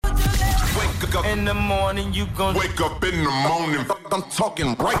Wake up in the morning, you gon' wake up in the morning. I'm talking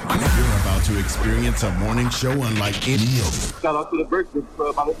right now. You're about to experience a morning show unlike any other. Shout out to the Breakfast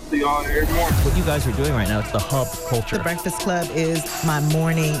Club. I listen to y'all every morning. What you guys are doing right now, it's the hub culture. The Breakfast Club is my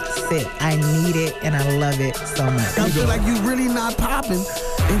morning sit. I need it and I love it so much. I feel like you really not popping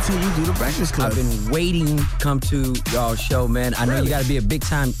until you do the Breakfast Club. I've been waiting to come to y'all show, man. I know you gotta be a big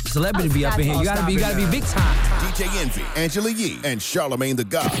time celebrity to be up in here. You gotta be big time. DJ Envy, Angela Yee, and Charlamagne the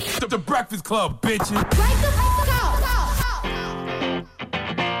God. The Breakfast Club, bitches. Break the fuck out.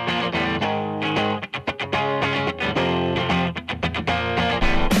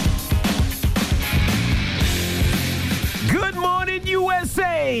 Good morning,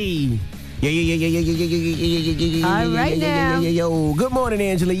 USA. Yeah. All right now. Yo. Good morning,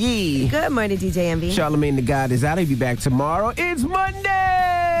 Angela Yee. Good morning, DJ MV. Charlamagne the God is out. He'll be back tomorrow. It's Monday.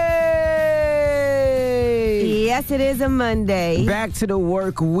 Yes, it is a Monday. Back to the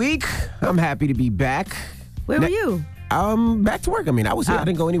work week. I'm happy to be back. Where were you? Back to work. I mean, I was here. I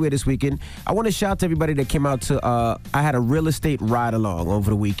didn't go anywhere this weekend. I want to shout to everybody that came out to, I had a real estate ride along over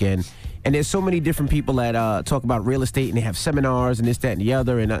the weekend. And there's so many different people that talk about real estate, and they have seminars and this, that, and the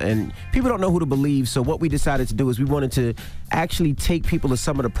other. And people don't know who to believe. So what we decided to do is we wanted to actually take people to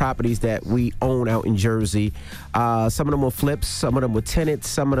some of the properties that we own out in Jersey. Some of them were flips. Some of them were tenants.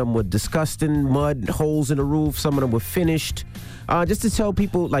 Some of them were disgusting, mud, holes in the roof. Some of them were finished. Just to tell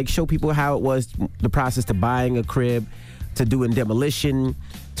people, show people how it was, the process to buying a crib, to doing demolition,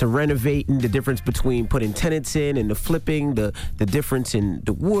 to renovating, the difference between putting tenants in and the flipping, the difference in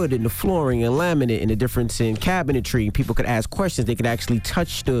the wood and the flooring and laminate, and the difference in cabinetry. People could ask questions. They could actually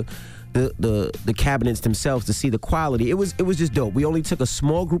touch the cabinets themselves to see the quality. It was just dope. We only took a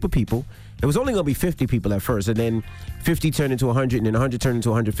small group of people. It was only going to be 50 people at first, and then 50 turned into 100, and then 100 turned into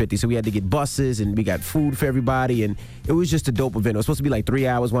 150. So we had to get buses, and we got food for everybody, and it was just a dope event. It was supposed to be like 3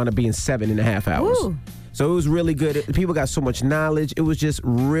 hours, wound up being 7.5 hours. Ooh. So it was really good. People got so much knowledge. It was just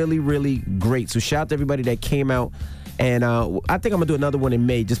really, really great. So shout out to everybody that came out. And I think I'm going to do another one in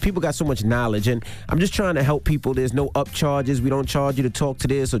May. Just people got so much knowledge. And I'm just trying to help people. There's no up charges. We don't charge you to talk to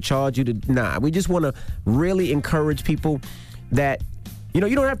this or charge you to... Nah, we just want to really encourage people that... you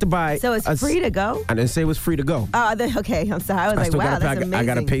don't have to buy... So it's free to go? I didn't say it was free to go. Oh, okay. I'm sorry. I was wow, that's amazing. I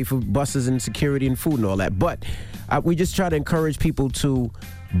got to pay for buses and security and food and all that. But we just try to encourage people to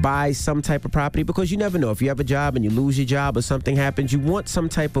buy some type of property, because you never know. If you have a job and you lose your job or something happens, you want some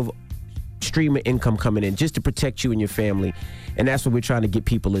type of stream of income coming in just to protect you and your family. And that's what we're trying to get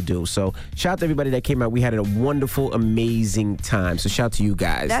people to do. So shout out to everybody that came out. We had a wonderful, amazing time. So shout out to you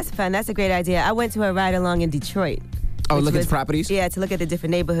guys. That's fun. That's a great idea. I went to a ride along in Detroit. Oh, look at the properties? Yeah, to look at the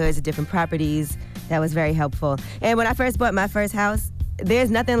different neighborhoods, the different properties. That was very helpful. And when I first bought my first house,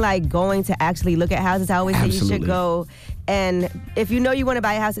 there's nothing like going to actually look at houses. I always say you should go. And if you know you want to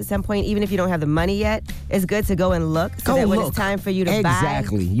buy a house at some point, even if you don't have the money yet, it's good to go and look so that when it's time for you to buy.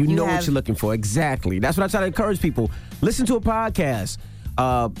 Exactly. You know what you're looking for. Exactly. That's what I try to encourage people. Listen to a podcast.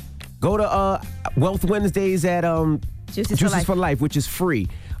 Go to Wealth Wednesdays at Juices for Life, which is free.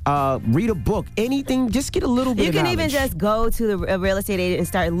 Read a book, anything, just get a little bit of knowledge. You can even just go to the real estate agent and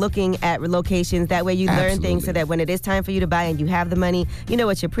start looking at locations. That way you learn things so that when it is time for you to buy and you have the money, you know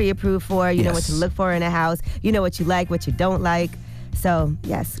what you're pre-approved for, you know what to look for in a house, you know what you like, what you don't like. So,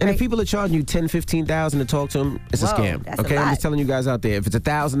 yes. And if people are charging you $10,000, $15,000 to talk to them, it's a scam. Okay, I'm just telling you guys out there, if it's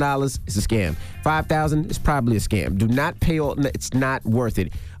 $1,000, it's a scam. $5,000, it's probably a scam. Do not pay all, it's not worth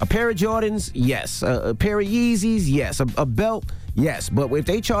it. A pair of Jordans, yes. A pair of Yeezys, yes. A belt, yes. But if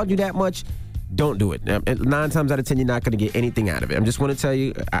they charge you that much, don't do it. 9 times out of 10, you're not going to get anything out of it. I'm just want to tell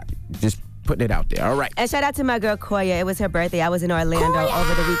you, just putting it out there. All right. And shout out to my girl, Koya. It was her birthday. I was in Orlando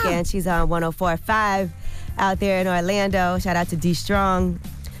over the weekend. She's on 104.5 out there in Orlando. Shout out to D Strong.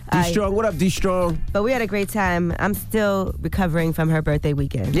 D Strong, what up, D Strong? But we had a great time. I'm still recovering from her birthday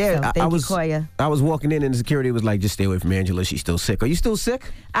weekend. Yeah, so thank you, Koya. I was walking in and the security was like, just stay away from Angela. She's still sick. Are you still sick?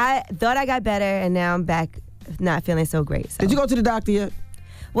 I thought I got better, and now I'm back not feeling so great. So. Did you go to the doctor yet?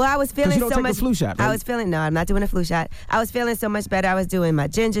 Well, I was feeling you don't so take much. The flu shot, right? No, I'm not doing a flu shot. I was feeling so much better. I was doing my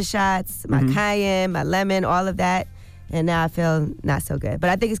ginger shots, my cayenne, my lemon, all of that. And now I feel not so good. But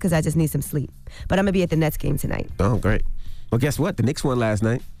I think it's because I just need some sleep. But I'm going to be at the Nets game tonight. Oh, great. Well, guess what? The Knicks won last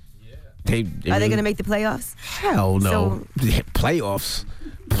night. Yeah. Are they going to make the playoffs? Hell no. Playoffs?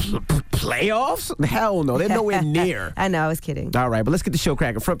 Playoffs? Hell no. They're nowhere near. I know. I was kidding. All right. But let's get the show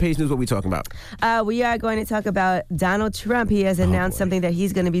cracking. Front page news, what are we talking about? We are going to talk about Donald Trump. He has announced something that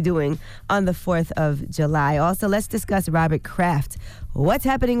he's going to be doing on the 4th of July. Also, let's discuss Robert Kraft. What's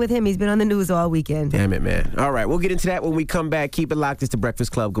happening with him? He's been on the news all weekend. Damn it, man. All right. We'll get into that when we come back. Keep it locked. It's the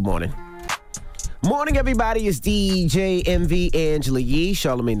Breakfast Club. Good morning. Morning, everybody. It's DJ MV, Angela Yee,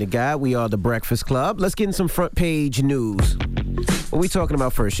 Charlamagne the Guy. We are the Breakfast Club. Let's get in some front page news. What are we talking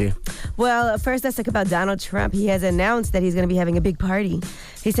about first here? Well, first let's talk about Donald Trump. He has announced that he's going to be having a big party.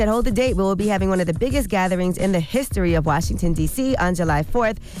 He said, hold the date. We will be having one of the biggest gatherings in the history of Washington, D.C. on July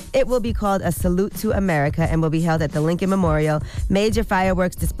 4th. It will be called A Salute to America and will be held at the Lincoln Memorial. Major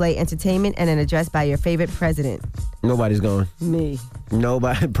fireworks, display, entertainment, and an address by your favorite president. Nobody's going. Me.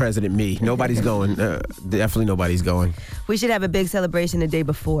 Nobody, President me. Nobody's going. Definitely nobody's going. We should have a big celebration the day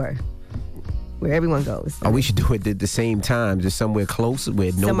before, where everyone goes. Oh, we should do it at the same time, just somewhere close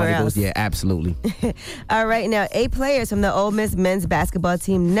where nobody goes. Yeah, absolutely. All right, now 8 players from the Ole Miss men's basketball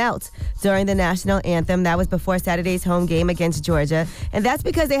team knelt during the national anthem. That was before Saturday's home game against Georgia, and that's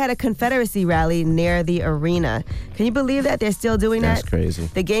because they had a Confederacy rally near the arena. Can you believe that they're still doing that? That's crazy.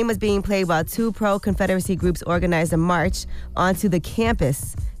 The game was being played while 2 pro-Confederacy groups organized a march onto the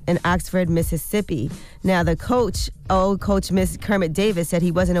campus in Oxford, Mississippi. Now, the coach, Miss Kermit Davis, said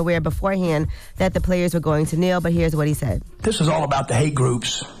he wasn't aware beforehand that the players were going to kneel, but here's what he said. This is all about the hate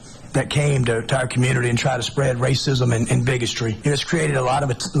groups that came to our community and try to spread racism and bigotry. It's created a lot of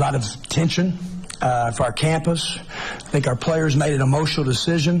tension for our campus. I think our players made an emotional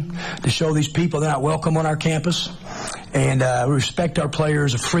decision to show these people they're not welcome on our campus. And we respect our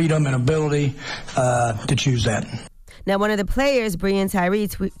players' freedom and ability to choose that. Now, one of the players, Breon Tyree,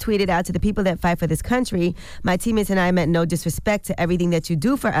 tweeted out to the people that fight for this country, my teammates and I meant no disrespect to everything that you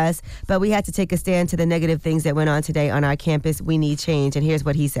do for us, but we had to take a stand to the negative things that went on today on our campus. We need change. And here's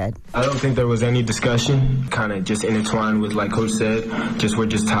what he said. I don't think there was any discussion, kind of just intertwined with, like Coach said, we're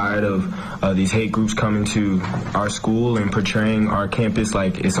just tired of these hate groups coming to our school and portraying our campus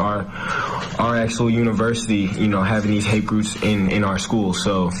like it's our actual university, having these hate groups in our school.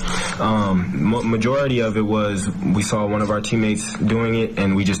 So majority of it was we saw one of our teammates doing it,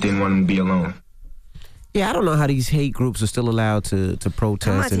 and we just didn't want him to be alone. Yeah, I don't know how these hate groups are still allowed to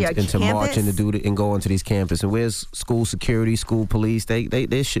protest and to march and to do it and go onto these campuses. And where's school security, school police?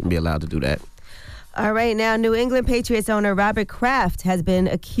 They shouldn't be allowed to do that. All right, now New England Patriots owner Robert Kraft has been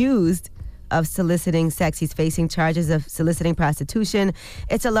accused of soliciting sex. He's facing charges of soliciting prostitution.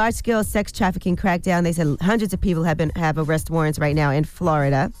 It's a large-scale sex trafficking crackdown. They said hundreds of people have arrest warrants right now in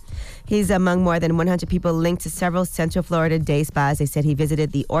Florida. He's among more than 100 people linked to several Central Florida day spas. They said he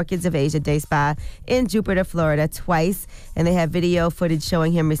visited the Orchids of Asia day spa in Jupiter, Florida twice, and they have video footage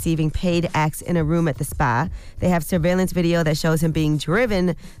showing him receiving paid acts in a room at the spa. They have surveillance video that shows him being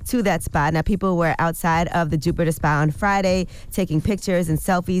driven to that spa. Now, people were outside of the Jupiter spa on Friday taking pictures and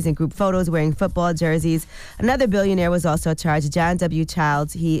selfies and group photos wearing football jerseys. Another billionaire was also charged, John W.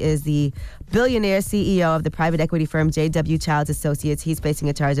 Childs. He is the billionaire CEO of the private equity firm J.W. Childs Associates. He's facing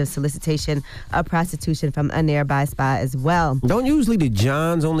a charge of solicitation of prostitution from a nearby spa as well. Don't usually the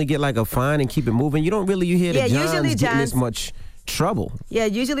Johns only get like a fine and keep it moving? You hear the Johns getting this much trouble. Yeah,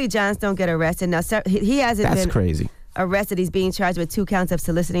 usually Johns don't get arrested. Now, he hasn't been... That's crazy. Arrested. He's being charged with 2 counts of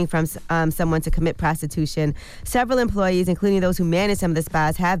soliciting from someone to commit prostitution. Several employees, including those who manage some of the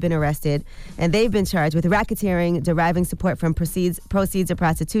spas, have been arrested, and they've been charged with racketeering, deriving support from proceeds of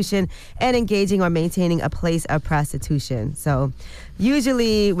prostitution, and engaging or maintaining a place of prostitution. So,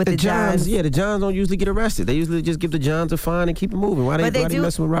 usually with the Johns... Yeah, the Johns don't usually get arrested. They usually just give the Johns a fine and keep it moving. Why they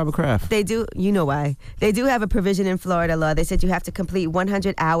messing with Robert Kraft? They do. You know why. They do have a provision in Florida law. They said you have to complete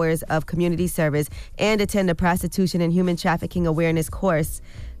 100 hours of community service and attend a prostitution and human trafficking awareness course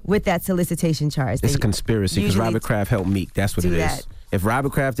with that solicitation charge. It's a conspiracy because Robert Kraft helped Meek. That's what it is. If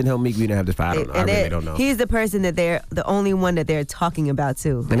Robert Kraft didn't help Meek, we didn't have this fight. I really don't know. He's the person that the only one that they're talking about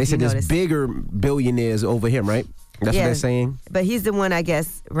too. And they said there's bigger billionaires over him, right? That's what they're saying? But he's the one, I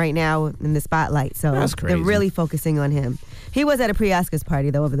guess, right now in the spotlight. So that's crazy. They're really focusing on him. He was at a pre-Oscars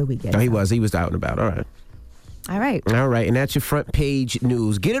party, though, over the weekend. Oh, he was. He was out and about. All right. All right. All right. And that's your front page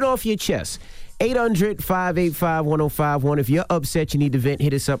news. Get it off your chest. 800-585-1051. If you're upset, you need to vent,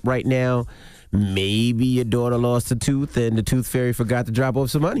 hit us up right now. Maybe your daughter lost a tooth and the tooth fairy forgot to drop off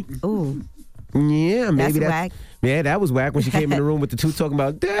some money. Ooh. Yeah, maybe that's whack. Yeah, that was whack when she came in the room with the tooth talking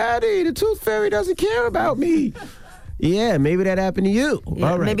about, Daddy, the tooth fairy doesn't care about me. Yeah, maybe that happened to you. Yeah,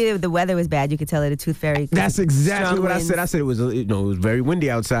 all right. Maybe the weather was bad. You could tell it a tooth fairy. That's exactly what I said. I said it was it was very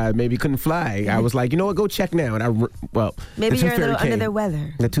windy outside. Maybe couldn't fly. I was like, you know what? Go check now. And maybe you're a little under the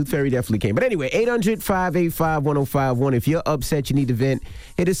weather. The tooth fairy definitely came. But anyway, 800-585-1051. If you're upset, you need to vent.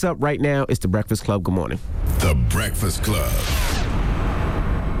 Hit us up right now. It's The Breakfast Club. Good morning. The Breakfast Club.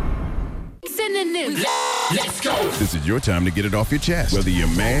 Let's go. This is your time to get it off your chest, whether you're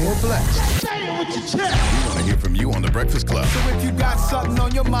mad or blessed. Say it with your chest. We want to hear from you on The Breakfast Club. So if you got something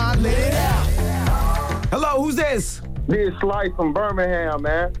on your mind, let it out. Hello, who's this? This Slice from Birmingham,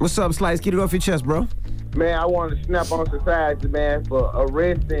 man. What's up, Slice? Get it off your chest, bro. Man, I wanted to snap on society, man, for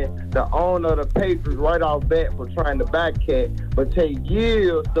arresting the owner of the Patriots right off bat for trying to back cat, but take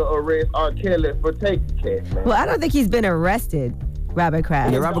years to arrest R. Kelly for taking cat, man. Well, I don't think he's been arrested, Robert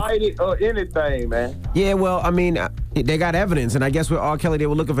Kraft. Indicted or anything, man. Yeah, well, I mean, they got evidence, and I guess with R. Kelly, they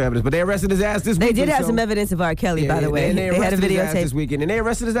were looking for evidence, but they arrested his ass this weekend. They did have some evidence of R. Kelly, by the way. And they had a arrested his ass videotape this weekend, and they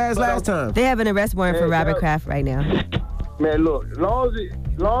arrested his ass last time. They have an arrest warrant for Robert Kraft right now. Man, look, as long as he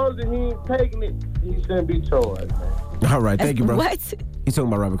ain't taking it, he shouldn't be charged, man. All right, thank you, bro. What? He's talking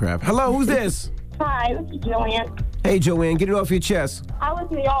about Robert Kraft. Hello, who's this? Hi, this is Joanne. Hey, Joanne, get it off your chest. I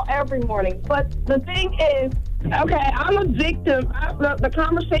listen to y'all every morning, but the thing is, okay, I'm a victim. The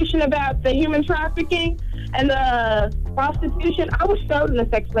conversation about the human trafficking and the prostitution, I was sold into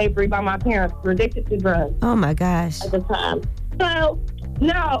sex slavery by my parents, were addicted to drugs. Oh, my gosh. At the time. So,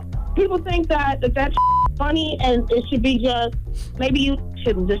 now, people think that's funny and it should be just, maybe you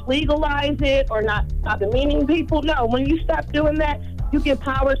should just legalize it or not stop demeaning people. No, when you stop doing that, you give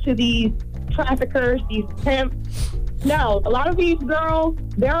power to these traffickers, these pimps. No, a lot of these girls,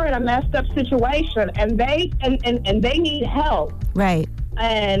 they're in a messed up situation and they need help. Right.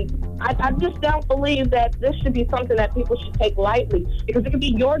 And I just don't believe that this should be something that people should take lightly, because it could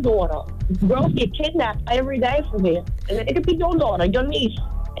be your daughter. Girls get kidnapped every day from here. And it could be your daughter, your niece,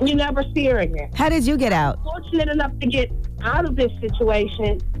 and you never see her again. How did you get out? I'm fortunate enough to get out of this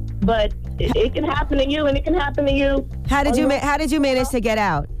situation, but it can happen to you, and it can happen to you. How did you manage to get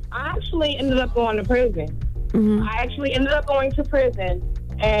out? I actually ended up going to prison. Mm-hmm. I actually ended up going to prison,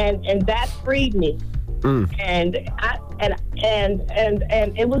 and that freed me. And it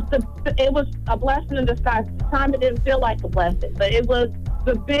was a blessing in disguise. At the time, it didn't feel like a blessing, but it was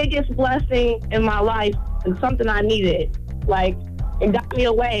the biggest blessing in my life and something I needed. Like, it got me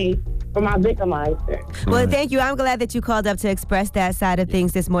away from my victimizer. Well, thank you. I'm glad that you called up to express that side of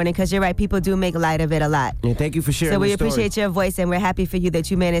things this morning, because you're right. People do make light of it a lot. Yeah, thank you for sharing. So we the story. appreciate your voice, and we're happy for you that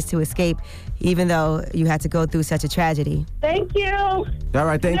you managed to escape, even though you had to go through such a tragedy. Thank you. All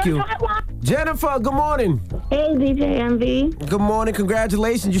right, thank you. Jennifer, good morning. Hey, DJ MV. Good morning.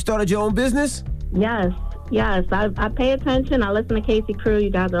 Congratulations. You started your own business? Yes. I pay attention. I listen to Casey Crew.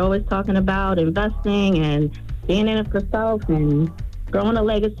 You guys are always talking about investing and being in it for self and growing a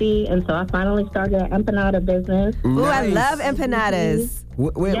legacy, and so I finally started an empanada business. Ooh, I love empanadas.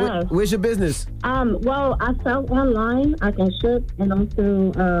 Where's your business? Well, I sell online. I can ship, and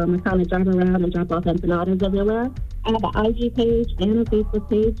also I kind of drive around and drop off empanadas everywhere. I have an IG page and a Facebook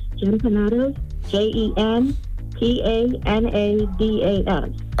page, Jenpanadas, JENPANADAS.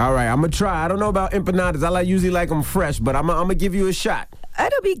 All right, I'm going to try. I don't know about empanadas. I usually like them fresh, but I'm going to give you a shot.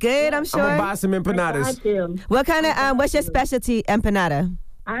 It'll be good, I'm sure. I'm going to buy some empanadas. What kind of, what's your specialty empanada?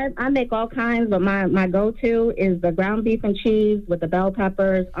 I make all kinds, but my go-to is the ground beef and cheese with the bell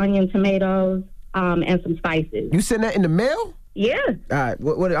peppers, onion, tomatoes, and some spices. You send that in the mail? Yeah. All right,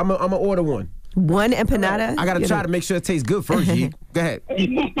 I'm going to order one. One empanada? I got to try to make sure it tastes good first, G. Go ahead.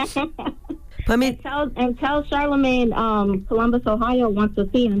 And tell Charlemagne Columbus, Ohio wants to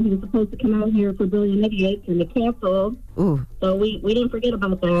see him. He was supposed to come out here for Brilliant Idiots, and it canceled. Ooh. So we didn't forget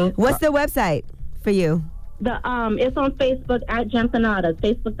about that. What's the website for you? It's on Facebook at Jenpanadas,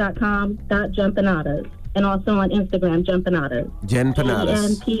 facebook.com/Jenpanadas, and also on Instagram, Jenpanadas.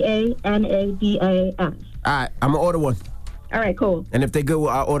 Jenpanadas. JENPANADAS. All right, I'm going to order one. All right, cool. And if they good,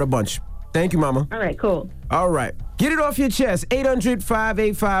 I'll order a bunch. Thank you, Mama. All right, cool. All right. Get it off your chest.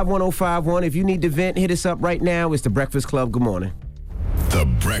 800-585-1051. If you need to vent, hit us up right now. It's The Breakfast Club. Good morning. The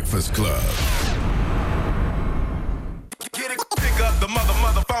Breakfast Club. Get it, pick up the mother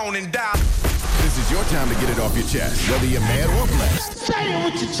phone and dial. This is your time to get it off your chest, whether you're mad or blessed. Say it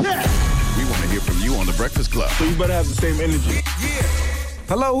with your chest. We want to hear from you on The Breakfast Club. So you better have the same energy. Yeah.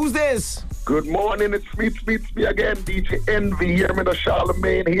 Hello, who's this? Good morning, it's me again, DJ Envy. Hear me, no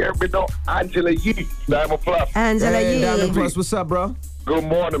Charlemagne. Hear me, no Angela Yee. Diamond Plus. Angela Yee. Diamond Plus, what's up, bro? Good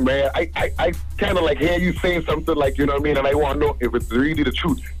morning, man. I kind of like hear you saying something like, you know what I mean, and I want to know if it's really the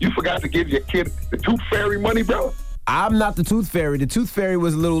truth. You forgot to give your kid the Tooth Fairy money, bro? I'm not the Tooth Fairy. The Tooth Fairy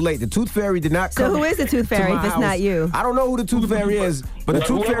was a little late. The Tooth Fairy did not come. So who is the Tooth Fairy if it's not you? I don't know who the Tooth Fairy is, but the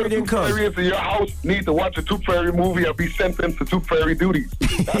Tooth Fairy didn't come. Whoever the Tooth Fairy is in your house need to watch a Tooth Fairy movie or be sentenced to Tooth Fairy duties.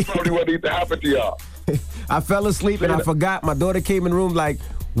 That's probably what needs to happen to y'all. I fell asleep and I forgot. My daughter came in the room like,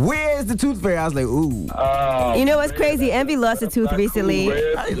 where's the Tooth Fairy? I was like, ooh. You know what's crazy? Envy lost a tooth recently.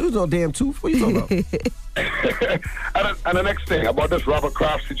 I didn't lose no damn tooth. What are you talking about? And the next thing about this Robert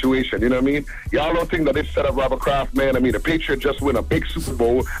Kraft situation, you know what I mean? Y'all don't think that they set up Robert Kraft, man. I mean, the Patriots just win a big Super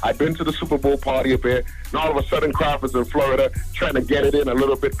Bowl. I've been to the Super Bowl party up there, and all of a sudden Kraft is in Florida trying to get it in a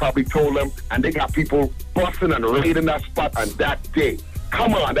little bit, probably told them, and they got people busting and raiding that spot on that day.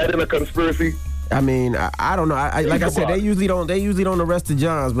 Come on, that ain't a conspiracy. I mean, I don't know. Like I said, they usually don't arrest the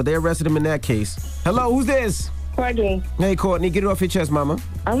Johns, but they arrested him in that case. Hello, who's this? Courtney. Hey, Courtney, get it off your chest, mama.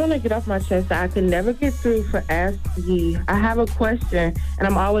 I want to get off my chest. I could never get through for Ask Yee. I have a question, and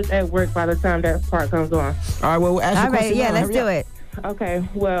I'm always at work by the time that part comes on. All right, well, ask your question. Yeah, now. let's Hurry do up. it. Okay,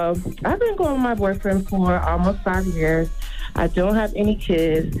 well, I've been going with my boyfriend for almost 5 years. I don't have any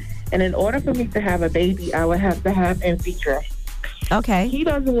kids, and in order for me to have a baby, I would have to have in vitro. Okay. He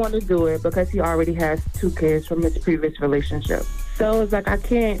doesn't want to do it because he already has 2 kids from his previous relationship. So it's like I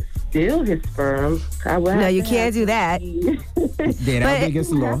can't steal his sperm. No, you can't do that. Yeah, that would be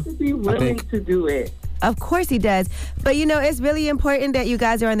against the law. You have to be willing to do it. Of course he does. But, you know, it's really important that you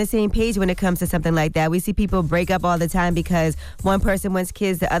guys are on the same page when it comes to something like that. We see people break up all the time because one person wants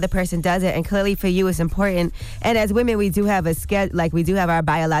kids, the other person doesn't. And clearly for you, it's important. And as women, we do have we do have our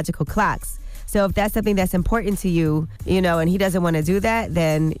biological clocks. So if that's something that's important to you, you know, and he doesn't want to do that,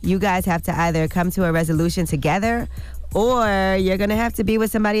 then you guys have to either come to a resolution together, or you're going to have to be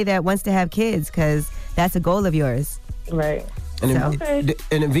with somebody that wants to have kids, because that's a goal of yours. Right. And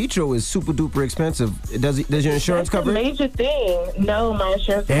in vitro is super duper expensive. Does your insurance cover it? That's a major thing. No, my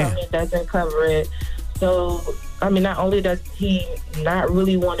insurance company doesn't cover it. So, I mean, not only does he not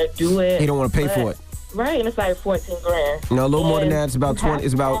really want to do it, He don't want to pay for it. Right, and it's like $14,000. No, a little more than that. It's about 20.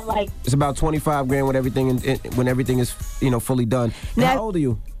 It's about like it's about $25,000 when everything is fully done. Now, how old are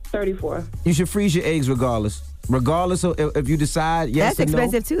you? 34. You should freeze your eggs regardless of if you decide yes That's or no.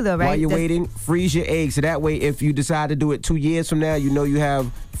 expensive too, though, right? While you're waiting, freeze your eggs. So that way, if you decide to do it 2 years from now, you know you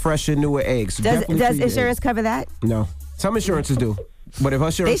have fresher, newer eggs. So Does freeze your insurance eggs. cover that? No. Some insurances do. But if her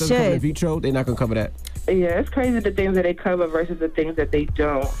insurance doesn't cover in vitro, they're not going to cover that. Yeah, it's crazy the things that they cover versus the things that they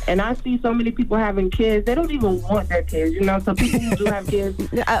don't. And I see so many people having kids. They don't even want their kids, you know? So people who do have kids.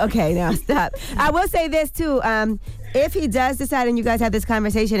 Okay, now stop. I will say this, too. If he does decide and you guys have this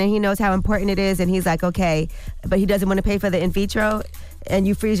conversation and he knows how important it is and he's like, okay, but he doesn't want to pay for the in vitro and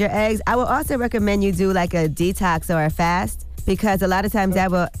you freeze your eggs, I will also recommend you do like a detox or a fast, because a lot of times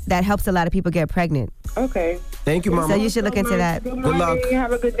that helps a lot of people get pregnant. Okay. Thank you, Mama. So you should look into that. Good Good luck.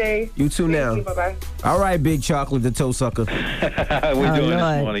 Have a good day. You too now. Bye-bye. All right, Big Chocolate, the toe sucker. How we doing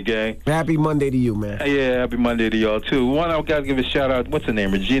this morning, gang? Happy Monday to you, man. Yeah, happy Monday to y'all, too. One, I got to give a shout-out. What's her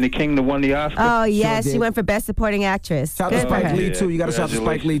name? Regina King, the won the Oscar? Oh, yes. She went for Best Supporting Actress. Shout out to Spike Lee, too. You got to shout to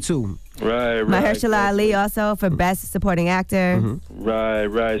Spike Lee, too. Right. Mahershala Ali also for Best Supporting Actor. Mm-hmm.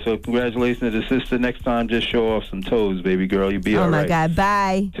 Right. So congratulations to the sister. Next time, just show off some toes, baby girl. You'll be all right. Oh, my God.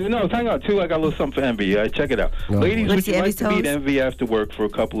 Bye. No, hang on, too. I got a little something for Envy. Check it out. Ladies, would you like to meet Envy after work for a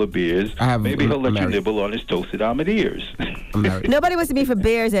couple of beers? Maybe he'll let you nibble on his toasted almond ears. Nobody wants to meet for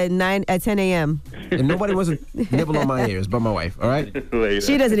beers at 10 a.m. And nobody wants to nibble on my ears but my wife, all right? Later.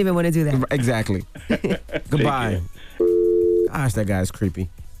 She doesn't even want to do that. Exactly. Goodbye. Gosh, that guy's creepy.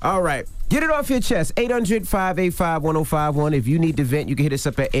 All right. Get it off your chest. 800-585-1051. If you need to vent, you can hit us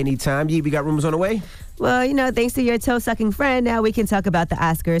up at any time. Yee, we got rumors on the way? Well, you know, thanks to your toe-sucking friend, now we can talk about the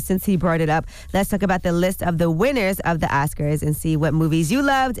Oscars. Since he brought it up, let's talk about the list of the winners of the Oscars and see what movies you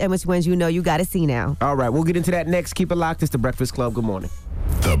loved and which ones you know you got to see now. All right. We'll get into that next. Keep it locked. It's The Breakfast Club. Good morning.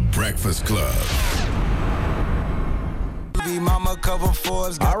 The Breakfast Club.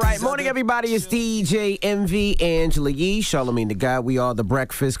 All right, morning everybody. It's DJ MV, Angela Yee, Charlamagne the Guy. We are The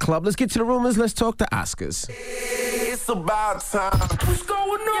Breakfast Club. Let's get to the rumors. Let's talk the Oscars. It's about time. What's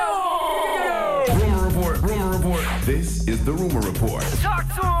going on? Rumor report. This is the Rumor Report. Talk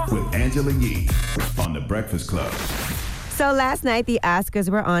to him. With Angela Yee on The Breakfast Club. So last night, the Oscars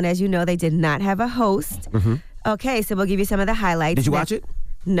were on. As you know, they did not have a host. Mm-hmm. Okay, so we'll give you some of the highlights. Did you watch it?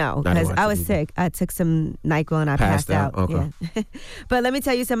 No, because I was sick. I took some NyQuil and I passed out. Okay. Yeah. But let me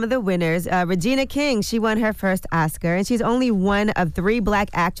tell you some of the winners. Regina King, she won her first Oscar, and she's only one of 3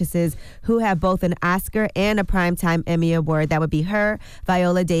 black actresses who have both an Oscar and a Primetime Emmy Award. That would be her,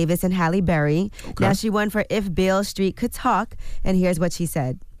 Viola Davis, and Halle Berry. Okay. Now, she won for If Beale Street Could Talk, and here's what she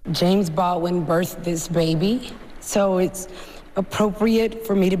said. James Baldwin birthed this baby, so it's appropriate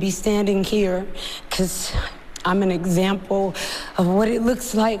for me to be standing here because I'm an example of what it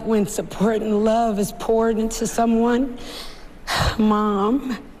looks like when support and love is poured into someone.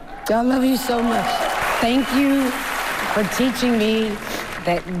 Mom, I love you so much. Thank you for teaching me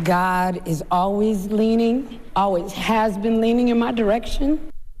that God is always leaning, always has been leaning in my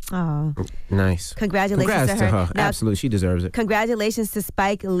direction. Oh. Nice. Congratulations Congrats to her. Now, Absolutely. She deserves it. Congratulations to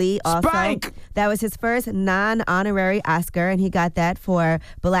Spike Lee also. Spike! That was his first non-honorary Oscar, and he got that for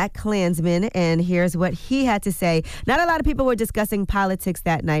Black Klansman. And here's what he had to say. Not a lot of people were discussing politics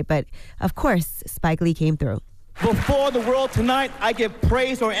that night, but of course, Spike Lee came through. Before the world tonight, I give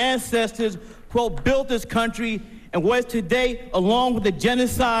praise to our ancestors who built this country and what is today, along with the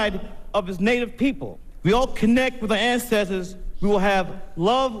genocide of its native people. We all connect with our ancestors. We will have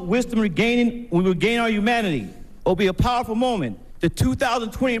love, wisdom, we will regain our humanity. It will be a powerful moment. The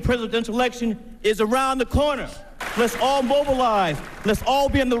 2020 presidential election is around the corner. Let's all mobilize. Let's all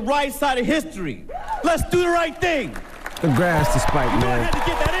be on the right side of history. Let's do the right thing. Congrats to Spike, man. I had to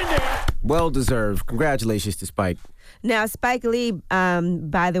get that in there. Well deserved. Congratulations to Spike. Now, Spike Lee,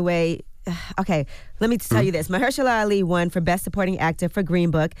 by the way, okay, let me tell you this. Mahershala Ali won for Best Supporting Actor for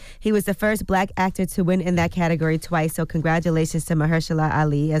Green Book. He was the first black actor to win in that category twice, so congratulations to Mahershala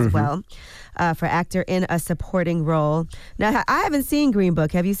Ali as well for actor in a supporting role. Now, I haven't seen Green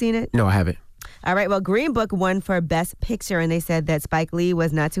Book. Have you seen it? No, I haven't. All right, well, Green Book won for Best Picture, and they said that Spike Lee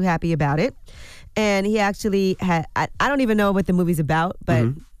was not too happy about it. And he actually had, I don't even know what the movie's about, but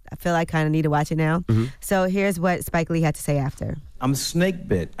I feel like I kind of need to watch it now. So here's what Spike Lee had to say after. I'm snake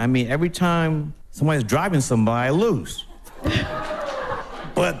bit. I mean, every time somebody's driving somebody, I lose.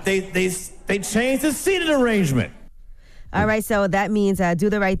 But they changed the seating arrangement. All right, so that means Do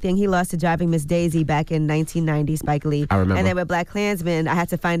the Right Thing. He lost to Driving Miss Daisy back in 1990, Spike Lee. I remember. And then with Black Klansman, I had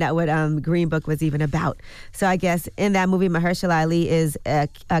to find out what Green Book was even about. So I guess in that movie, Mahershala Ali is a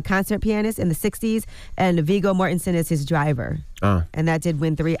concert pianist in the 60s, and Viggo Mortensen is his driver. And that did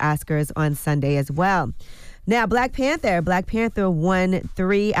win 3 Oscars on Sunday as well. Now, Black Panther won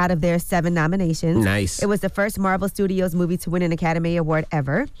 3 out of their 7 nominations. Nice. It was the first Marvel Studios movie to win an Academy Award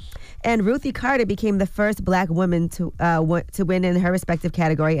ever. And Ruthie Carter became the first black woman to win in her respective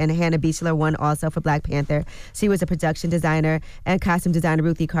category, and Hannah Beachler won also for Black Panther. She was a production designer, and costume designer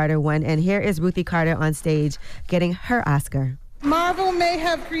Ruthie Carter won. And here is Ruthie Carter on stage getting her Oscar. Marvel may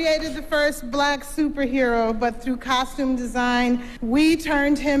have created the first black superhero, but through costume design, we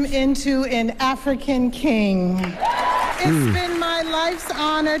turned him into an African king. It's been my life's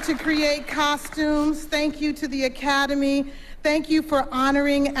honor to create costumes. Thank you to the Academy. Thank you for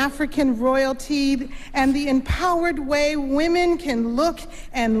honoring African royalty and the empowered way women can look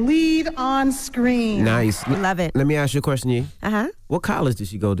and lead on screen. Nice. Love it. Let me ask you a question, Yee. What college did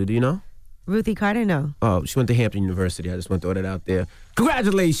she go to? Do you know? Ruthie Carter, no. Oh, she went to Hampton University. I just want to throw that out there.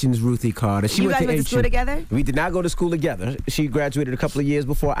 Congratulations, Ruthie Carter. You guys went to school together? We did not go to school together. She graduated a couple of years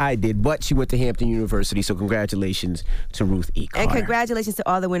before I did, but she went to Hampton University, so congratulations to Ruth E. Carter. And congratulations to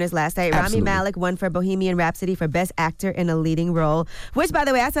all the winners last night. Absolutely. Rami Malek won for Bohemian Rhapsody for Best Actor in a Leading Role, which, by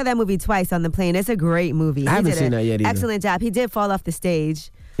the way, I saw that movie twice on the plane. It's a great movie. I haven't seen that yet either. Excellent job. He did fall off the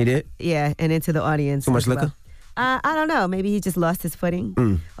stage. He did? Yeah, and into the audience. Too much liquor? I don't know. Maybe he just lost his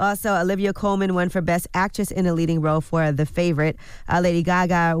footing. Also, Olivia Colman won for Best Actress in a Leading Role for The Favorite. Lady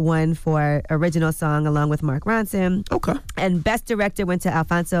Gaga won for Original Song along with Mark Ronson. Okay. And Best Director went to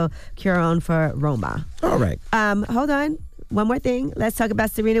Alfonso Cuarón for Roma. All right. Hold on. One more thing. Let's talk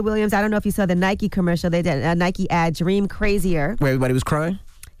about Serena Williams. I don't know if you saw the Nike commercial. They did a Nike ad, Dream Crazier. Where everybody was crying?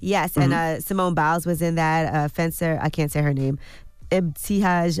 Yes, and Simone Biles was in that. Fencer, I can't say her name.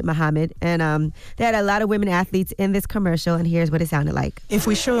 Ibtihaj Muhammad, and they had a lot of women athletes in this commercial, and here's what it sounded like. If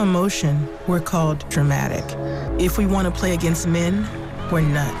we show emotion, we're called dramatic. If we want to play against men, we're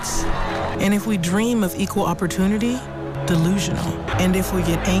nuts. And if we dream of equal opportunity, delusional. And if we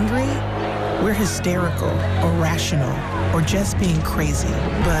get angry, we're hysterical or rational or just being crazy.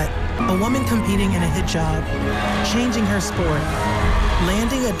 But a woman competing in a hijab, changing her sport,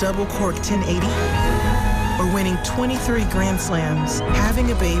 landing a double cork 1080, or winning 23 Grand Slams, having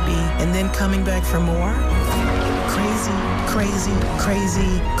a baby, and then coming back for more? Crazy, crazy,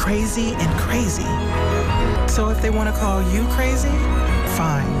 crazy, crazy, and crazy. So if they want to call you crazy,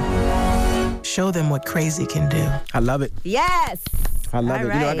 fine. Show them what crazy can do. I love it. Yes! I love All it.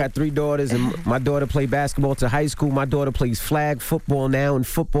 right. You know, I got 3 daughters, and my daughter played basketball to high school. My daughter plays flag football now and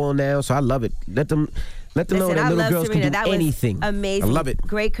football now, so I love it. Let them know that little girls Serena. can do anything. Amazing. I love it.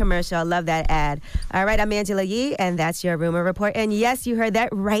 Great commercial. I love that ad. All right, I'm Angela Yee, and that's your Rumor Report. And yes, you heard that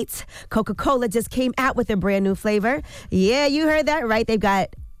right. Coca-Cola just came out with a brand new flavor. Yeah, you heard that right. They've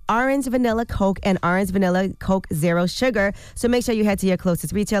got Orange Vanilla Coke and Orange Vanilla Coke Zero Sugar. So make sure you head to your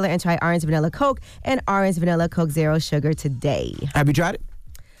closest retailer and try Orange Vanilla Coke and Orange Vanilla Coke Zero Sugar today. Have you tried it?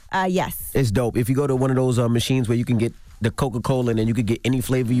 Yes. It's dope. If you go to one of those machines where you can get the Coca-Cola and then you can get any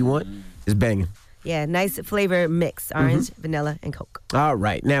flavor you want, it's banging. Yeah, nice flavor mix. Orange, vanilla, and Coke. All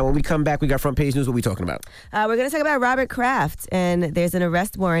right. Now, when we come back, we got front page news. What are we talking about? We're going to talk about Robert Kraft. And there's an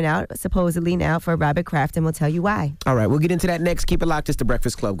arrest warrant out, supposedly now, for Robert Kraft, and we'll tell you why. All right. We'll get into that next. Keep it locked. It's The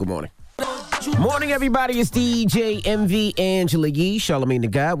Breakfast Club. Good morning. Morning, everybody. It's DJ MV, Angela Yee, Charlamagne the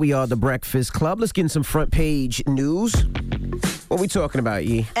God. We are The Breakfast Club. Let's get in some front page news. What are we talking about,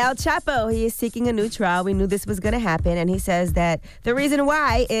 Yee? El Chapo, he is seeking a new trial. We knew this was going to happen, and he says that the reason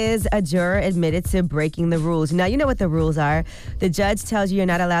why is a juror admitted to breaking the rules. Now, you know what the rules are. The judge tells you you're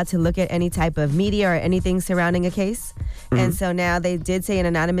not allowed to look at any type of media or anything surrounding a case. And so now they did say an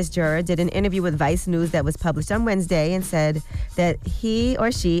anonymous juror did an interview with Vice News that was published on Wednesday and said that he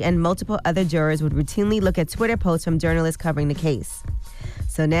or she and multiple other jurors would routinely look at Twitter posts from journalists covering the case.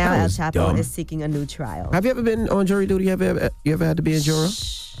 So now El Chapo is seeking a new trial. Have you ever been on jury duty? You ever had to be a juror?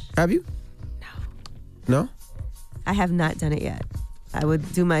 Have you? No? I have not done it yet. I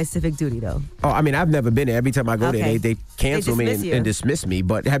would do my civic duty, though. Oh, I mean, I've never been there. Every time I go there, they cancel me and dismiss me.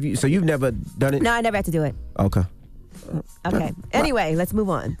 But have you? So you've never done it? No, I never had to do it. Okay. Okay. Anyway, let's move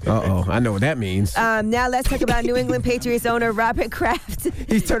on. Uh-oh. I know what that means. Now let's talk about New England Patriots owner Robert Kraft.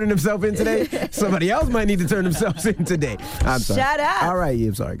 He's turning himself in today? Somebody else might need to turn themselves in today. I'm sorry. Shut up. All right,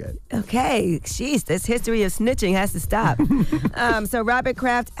 I'm sorry, guys. Okay. Jeez, this history of snitching has to stop. So Robert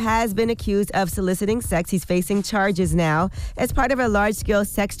Kraft has been accused of soliciting sex. He's facing charges now as part of a large-scale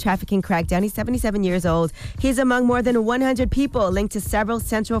sex trafficking crackdown. He's 77 years old. He's among more than 100 people linked to several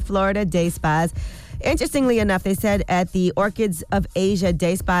Central Florida day spas. Interestingly enough, they said at the Orchids of Asia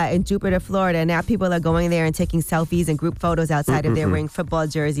Day Spa in Jupiter, Florida, now people are going there and taking selfies and group photos outside of there wearing football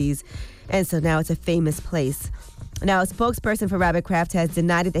jerseys. And so now it's a famous place. Now, a spokesperson for Robert Kraft has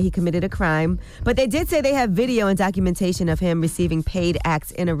denied it that he committed a crime, but they did say they have video and documentation of him receiving paid acts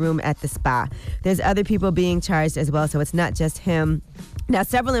in a room at the spa. There's other people being charged as well, so it's not just him. Now,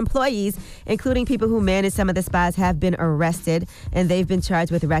 several employees, including people who manage some of the spas, have been arrested, and they've been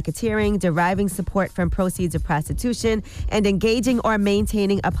charged with racketeering, deriving support from proceeds of prostitution, and engaging or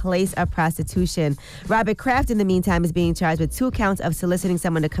maintaining a place of prostitution. Robert Kraft, in the meantime, is being charged with 2 counts of soliciting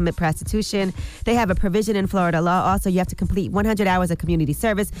someone to commit prostitution. They have a provision in Florida law. Also, you have to complete 100 hours of community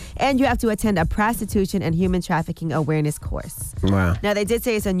service, and you have to attend a prostitution and human trafficking awareness course. Wow. Now, they did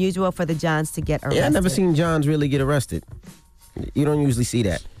say it's unusual for the Johns to get arrested. Yeah, I've never seen Johns really get arrested. You don't usually see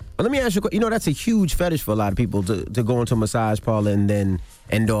that. But let me ask you, that's a huge fetish for a lot of people to go into a massage parlor and then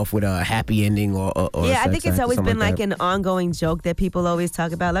end off with a happy ending or yeah, I think it's always been like that. an ongoing joke that people always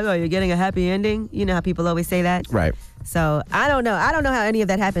talk about. Like, oh, you're getting a happy ending? You know how people always say that? Right. So, I don't know. I don't know how any of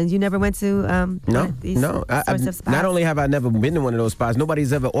that happens. You never went to these sorts of spas? Not only have I never been to one of those spas,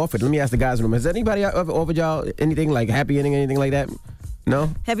 nobody's ever offered. Let me ask the guys in the room. Has anybody ever offered y'all anything like happy ending, anything like that?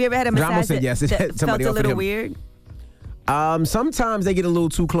 No? Have you ever had a massage said yes. that felt a little weird? Sometimes they get a little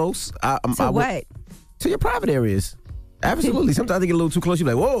too close. What? To your private areas. Absolutely. Sometimes they get a little too close.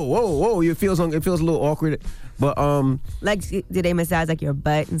 You're like, whoa. It feels a little awkward. But like, do they massage like your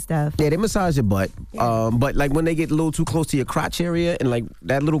butt and stuff? Yeah, they massage your butt. Yeah. But like when they get a little too close to your crotch area and like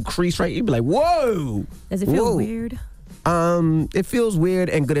that little crease right, you'd be like, whoa. Does it feel weird? It feels weird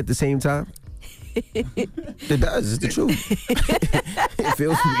and good at the same time. It does. It's the truth. It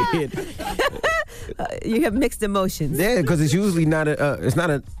feels weird. You have mixed emotions. Yeah, because it's usually not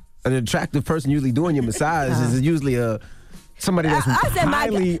an attractive person usually doing your massage. It's usually somebody that's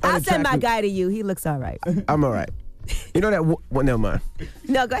highly unattractive. I'll send my guy to you. He looks all right. I'm all right. You know that? Well, never mind.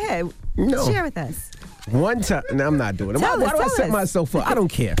 No, go ahead. No. Share with us. One time, no, I'm not doing it. Why do I set myself up? I don't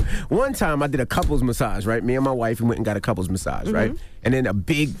care. One time I did a couples massage, right? Me and my wife went and got a couples massage, right? And then a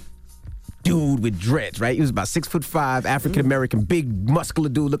big dude with dreads, right? He was about 6'5", African-American, big, muscular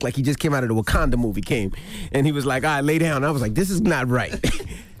dude, looked like he just came out of the Wakanda movie, and he was like, all right, lay down. I was like, this is not right.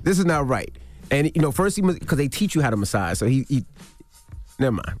 This is not right. And, first, because they teach you how to massage, so he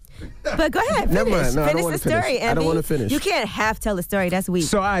never mind. But go ahead, finish. Never mind. No, finish the story, I don't want to finish. You can't half tell the story. That's weak.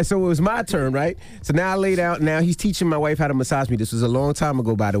 So, all right, so it was my turn, right? So now I laid out. Now he's teaching my wife how to massage me. This was a long time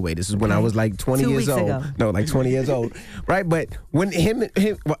ago, by the way. This is when I was like 20 years old. Ago. No, like 20 years old, right? But when him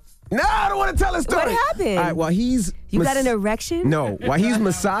no, I don't want to tell a story. What happened? All right, while he's... You got an erection? No, while he's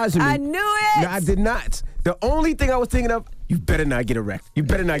massaging me... I knew it! No, I did not. The only thing I was thinking of, you better not get erect. You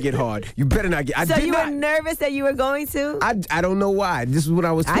better not get hard. You better not get... So you were nervous that you were going to? I don't know why. This is when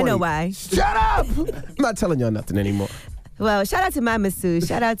I was 20. I know why. Shut up! I'm not telling y'all nothing anymore. Well, shout out to my masseuse.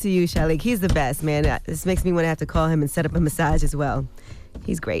 Shout out to you, Shalik. He's the best, man. This makes me want to have to call him and set up a massage as well.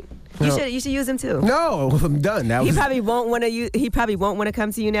 He's great. You should use him too. No, I'm done. He probably won't want to. He probably won't want to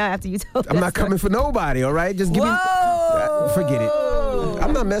come to you now after you told. I'm not coming for nobody. All right, just give me. Forget it.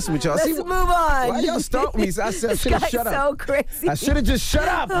 I'm not messing with y'all. Let's move on. Why y'all start me? I said I should have shut up. So crazy. I should have just shut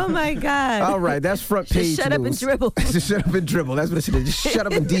up. Oh my God. All right, that's front page. Just shut up and dribble. Just shut up and dribble. That's what I should have. Just shut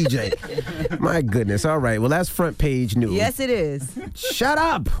up and DJ. My goodness. All right. Well, that's front page news. Yes, it is. Shut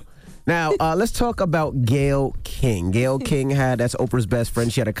up. Now, let's talk about Gayle King. Gayle King that's Oprah's best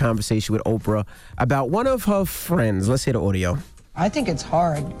friend. She had a conversation with Oprah about one of her friends. Let's hear the audio. I think it's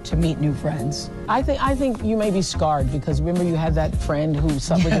hard to meet new friends. I think you may be scarred because remember you had that friend who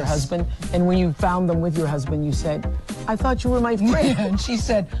slept with your husband, and when you found them with your husband, you said, I thought you were my friend. And she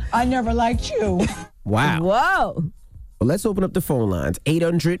said, I never liked you. Wow. Whoa. Well, let's open up the phone lines.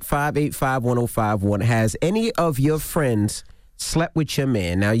 800-585-1051. Has any of your friends slept with your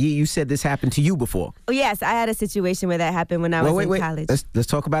man? Now, you said this happened to you before. Oh, yes, I had a situation where that happened when I was in college. Let's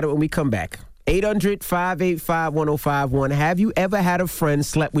talk about it when we come back. 800-585-1051. Have you ever had a friend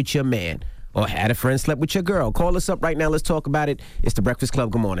slept with your man? Or had a friend slept with your girl? Call us up right now. Let's talk about it. It's The Breakfast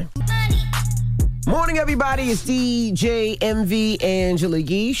Club. Good morning. Morning, everybody. It's DJ MV, Angela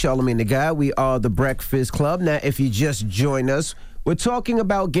Yee, Charlamagne the God. We are The Breakfast Club. Now, if you just joined us, we're talking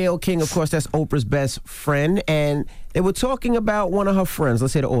about Gayle King. Of course, that's Oprah's best friend. And they were talking about one of her friends.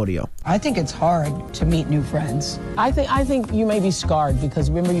 Let's hear the audio. I think it's hard to meet new friends. I think you may be scarred because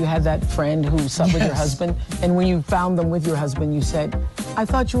remember you had that friend who slept with your husband, and when you found them with your husband, you said, I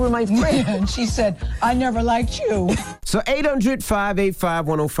thought you were my friend. And she said, I never liked you. So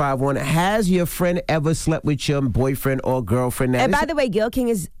 800-585-1051. Has your friend ever slept with your boyfriend or girlfriend? Now, and by the way, Gayle King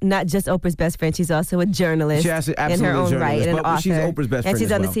is not just Oprah's best friend. She's also a journalist in her own right, and an author. She's Oprah's best friend. And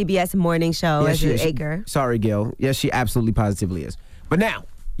she's on the CBS morning show as an anchor. Sorry, Gayle. Yes, she absolutely positively is. But now,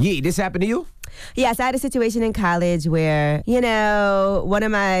 Yee, this happened to you? Yes, I had a situation in college where, one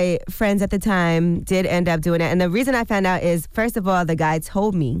of my friends at the time did end up doing it. And the reason I found out is, first of all, the guy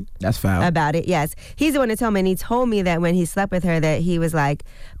told me about it. Yes. He's the one that told me. And he told me that when he slept with her that he was like,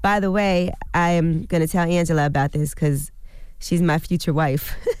 by the way, I am going to tell Angela about this because she's my future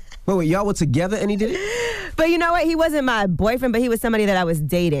wife. Wait, y'all were together and he did it? But you know what? He wasn't my boyfriend, but he was somebody that I was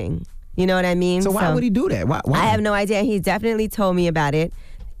dating. You know what I mean? So why would he do that? Why? I have no idea. He definitely told me about it.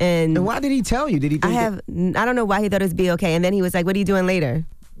 And why did he tell you? Did he think I don't know why he thought it would be okay. And then he was like, what are you doing later?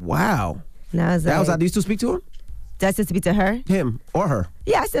 Wow. And I was like, do you still speak to him? Do I still speak to her? Him or her?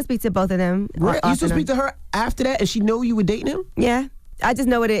 Yeah, I still speak to both of them. You still speak to her after that and she know you were dating him? Yeah. I just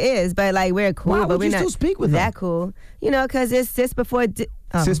know what it is, but like we're cool. Why but would you still speak with her? That cool. Because it's sis before...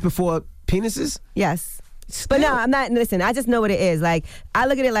 Sis before penises? Yes. But no, I'm not. Listen, I just know what it is. Like, I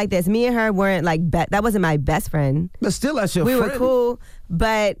look at it like this. Me and her weren't like, that wasn't my best friend. But still, that's your friend. We were cool,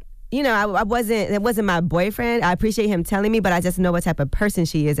 but, I wasn't, it wasn't my boyfriend. I appreciate him telling me, but I just know what type of person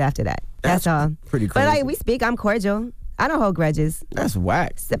she is after that. That's all. Pretty crazy. But like, we speak, I'm cordial. I don't hold grudges. That's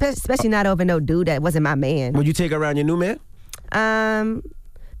whack. Especially not over no dude that wasn't my man. Would you take her around your new man?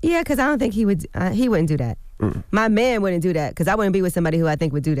 Yeah, because I don't think he wouldn't do that. My man wouldn't do that, because I wouldn't be with somebody who I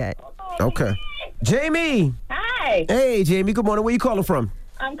think would do that. Okay. Jamie. Hi. Hey, Jamie. Good morning. Where you calling from?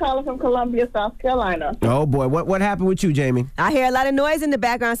 I'm calling from Columbia, South Carolina. Oh, boy. What happened with you, Jamie? I hear a lot of noise in the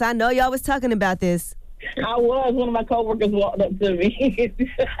background, so I know y'all was talking about this. I was. One of my coworkers walked up to me.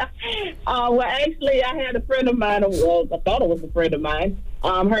 Well, actually, I had a friend of mine. Well, I thought it was a friend of mine.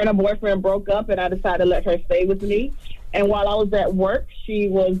 Her and her boyfriend broke up, and I decided to let her stay with me. And while I was at work, she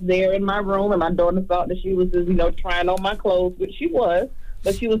was there in my room, and my daughter thought that she was just, trying on my clothes, which she was.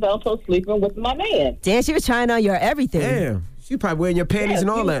 But she was also sleeping with my man. Damn, she was trying on your everything. Damn. She probably wearing your panties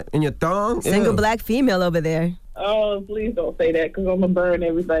and all that, and your thong. Single black female over there. Oh, please don't say that, because I'm going to burn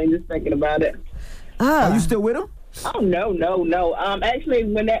everything just thinking about it. Are you still with him? Oh, no. Actually,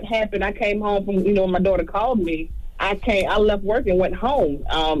 when that happened, I came home from, when my daughter called me. I left work and went home.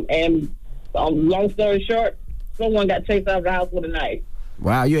 Long story short, someone got chased out of the house with a knife.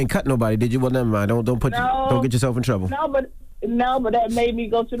 Wow, you ain't cut nobody, did you? Well, never mind. Don't get yourself in trouble. No, but that made me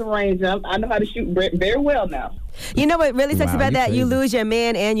go to the range. I know how to shoot very well now. You know what really sucks about that? Crazy. You lose your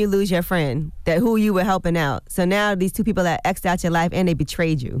man and you lose your friend who you were helping out. So now these two people that X'd out your life and they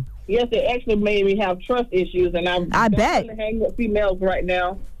betrayed you. Yes, it actually made me have trust issues, and I bet hang with females right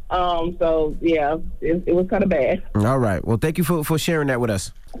now. So yeah, it was kind of bad. All right. Well, thank you for sharing that with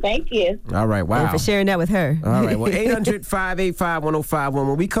us. Thank you. All right. Wow. And for sharing that with her. All right. Well, 800-585-1051.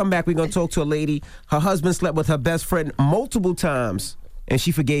 When we come back, we're going to talk to a lady. Her husband slept with her best friend multiple times, and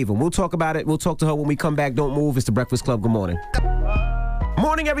she forgave him. We'll talk about it. We'll talk to her when we come back. Don't move. It's The Breakfast Club. Good morning.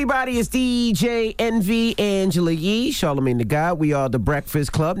 Morning, everybody. It's DJ NV, Angela Yee, Charlamagne the God. We are The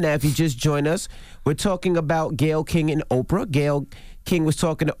Breakfast Club. Now, if you just joined us, we're talking about Gayle King and Oprah. Gayle King was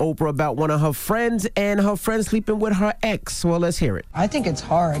talking to Oprah about one of her friends and her friend sleeping with her ex. Well, let's hear it. I think it's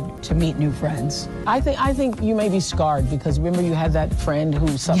hard to meet new friends. I think you may be scarred because remember you had that friend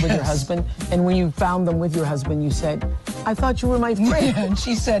who slept with your husband, and when you found them with your husband, you said, I thought you were my friend. And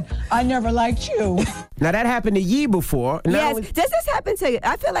she said, I never liked you. Now, that happened to Yee before. Yes. Does this happen to you?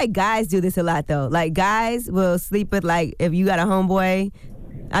 I feel like guys do this a lot, though. Like, guys will sleep with, like, if you got a homeboy.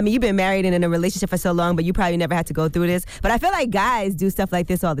 I mean, you've been married and in a relationship for so long, but you probably never had to go through this. But I feel like guys do stuff like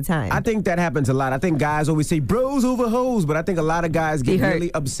this all the time. I think that happens a lot. I think guys always say bros over hoes, but I think a lot of guys get really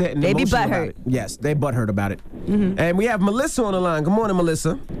upset and emotional about it. Yes, they butthurt about it. Mm-hmm. And we have Melissa on the line. Good morning,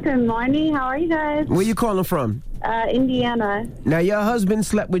 Melissa. Good morning. How are you guys? Where you calling from? Indiana. Now, your husband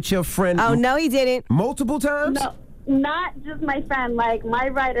slept with your friend. Oh, no, he didn't. Multiple times? No. Not just my friend, like my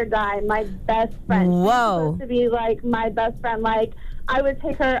ride or die, my best friend. Whoa. She's supposed to be like my best friend. Like I would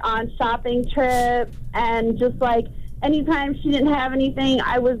take her on shopping trips and just like anytime she didn't have anything,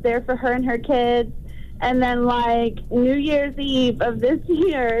 I was there for her and her kids. And then like New Year's Eve of this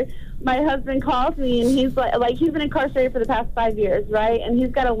year, my husband calls me and he's like he's been incarcerated for the past 5 years, right? And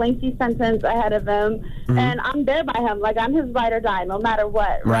he's got a lengthy sentence ahead of him. Mm-hmm. And I'm there by him, like I'm his ride or die, no matter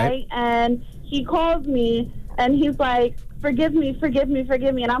what, right? And he calls me and he's like, forgive me.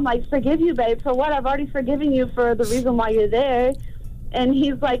 And I'm like, forgive you, babe, for what? I've already forgiven you for the reason why you're there. And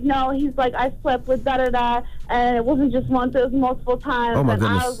he's like, no, he's like, I slept with da-da-da, and it wasn't just once, it was multiple times. Oh my and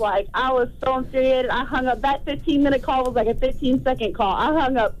goodness. I was so infuriated. I hung up. That 15-minute call was like a 15-second call. I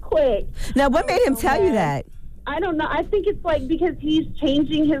hung up quick. Now, what made him tell you that? I don't know. I think it's like because he's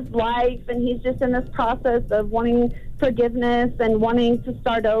changing his life, and he's just in this process of wanting forgiveness and wanting to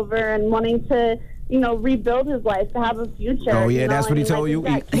start over and wanting to, you know, rebuild his life to have a future. Oh yeah, you know? that's what he told you.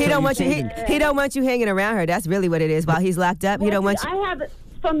 He don't want you. He don't want you hanging around her. That's really what it is. While he's locked up, he don't want you. I have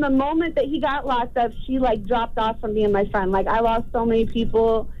from the moment that he got locked up, she like dropped off from being my friend. Like I lost so many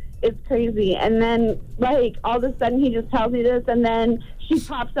people. It's crazy. And then like all of a sudden he just tells me this, and then she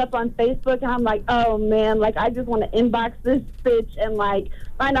pops up on Facebook, and I'm like, oh man, like I just want to inbox this bitch and like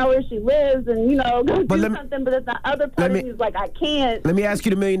find out where she lives and you know go do something. But the other part of me is like, I can't. Let me ask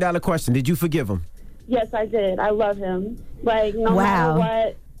you the $1 million question. Did you forgive him? Yes, I did. I love him. Like, no matter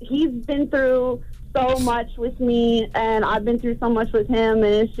what, he's been through so much with me, and I've been through so much with him,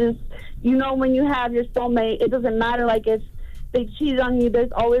 and it's just, you know, when you have your soulmate, it doesn't matter, like, if they cheated on you,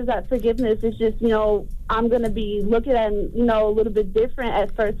 there's always that forgiveness. It's just, you know, I'm going to be looking at him, you know, a little bit different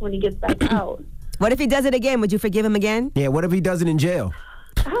at first when he gets back out. What if he does it again? Would you forgive him again? Yeah, what if he does it in jail?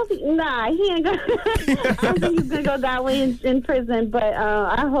 Nah, he ain't going to. I don't think he's going to go that way in prison, but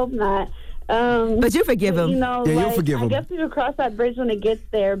I hope not. But you forgive him. You know, yeah, like, you'll forgive him. I guess we will cross that bridge when it gets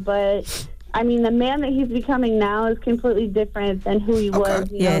there, but I mean, the man that he's becoming now is completely different than who he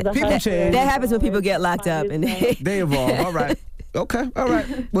was. You know, people change. That happens when people get locked up. And they evolve. All right. Okay. All right.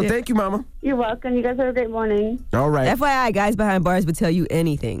 Well, thank you, Mama. You're welcome. You guys have a great morning. All right. FYI, guys behind bars would tell you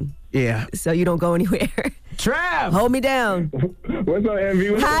anything. Yeah. So you don't go anywhere. Trav! Hold me down. What's up,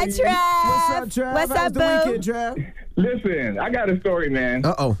 Envy? Hi, Trav. What's up, Trav? What's up, the boo? weekend, Trav? Listen, I got a story, man.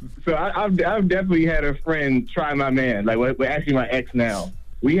 Uh-oh. So I've definitely had a friend try my man. Like, we're actually my ex now.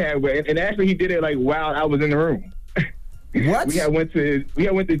 And actually he did it like while I was in the room. What? We went to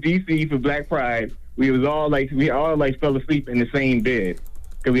DC for Black Pride. We all fell asleep in the same bed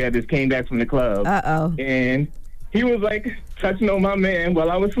because we came back from the club. Uh-oh. And he was like touching on my man while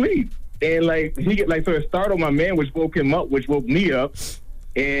I was asleep. And like he sort of startled my man, which woke him up, which woke me up.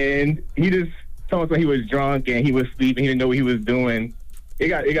 And he just told us he was drunk and he was sleeping. He didn't know what he was doing. It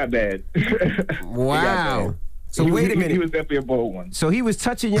got bad. Wow. So wait a minute. He was definitely a bold one. So he was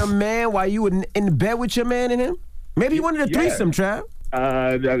touching your man while you were in bed with your man and him? Maybe he wanted a threesome, Trav.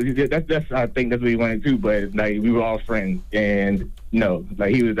 That's I think that's what he wanted too, but like we were all friends, and no,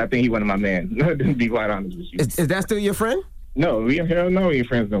 like I think he wanted my man. To be quite honest with you, is that still your friend? No, we ain't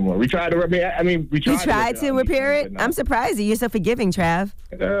friends no more. We tried to repair. We tried to repair it. I'm surprised you're so forgiving, Trav.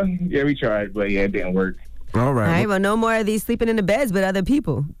 Yeah, we tried, but yeah, it didn't work. All right. All right. Well, no more of these sleeping in the beds with other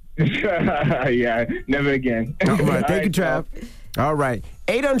people. Yeah, never again. All right, thank you, Trav. All right.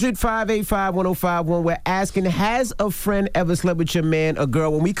 800-585-1051. We're asking, has a friend ever slept with your man or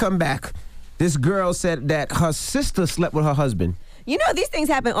girl? When we come back, this girl said that her sister slept with her husband. You know, these things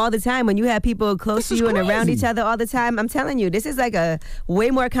happen all the time when you have people close to you and around each other all the time. I'm telling you, this is like a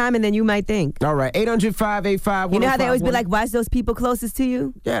way more common than you might think. All right. 800-585-1051. You know how they always be like, watch those people closest to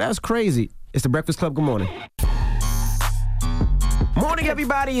you? Yeah, that's crazy. It's the Breakfast Club. Good morning. Morning,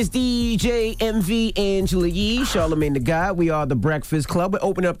 everybody. It's DJ MV, Angela Yee, Charlamagne the God. We are the Breakfast Club. We're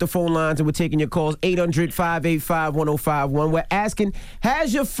opening up the phone lines and we're taking your calls. 800-585-1051. We're asking,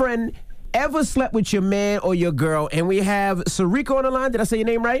 has your friend ever slept with your man or your girl? And we have Sarika on the line. Did I say your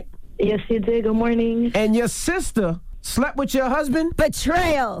name right? Yes, you did. Good morning. And your sister slept with your husband?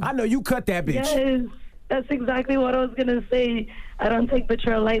 Betrayal. I know you cut that bitch. Yes, that's exactly what I was going to say. I don't take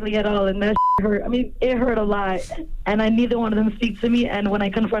betrayal lightly at all, and that hurt. I mean, it hurt a lot, and neither one of them speak to me, and when I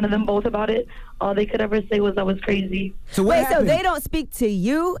confronted them both about it, all they could ever say was I was crazy. So what happened? So they don't speak to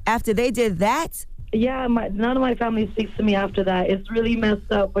you after they did that? Yeah, none of my family speaks to me after that. It's really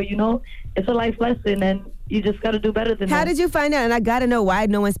messed up, but, it's a life lesson, and you just got to do better than that. How did you find out? And I got to know why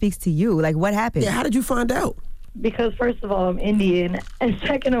no one speaks to you. Like, what happened? Yeah, how did you find out? Because first of all, I'm Indian, and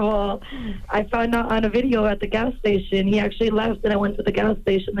second of all, I found out on a video at the gas station. He actually left, and I went to the gas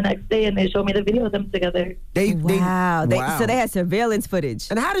station the next day, and they showed me the video of them together. Wow. So they had surveillance footage.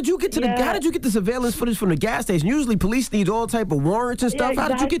 And how did you get how did you get the surveillance footage from the gas station? Usually police need all type of warrants and stuff. Yeah,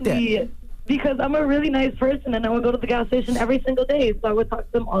 exactly. How did you get that? Because I'm a really nice person, and I would go to the gas station every single day, so I would talk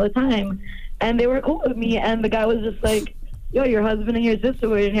to them all the time. And they were cool with me, and the guy was just like, yo, your husband and your sister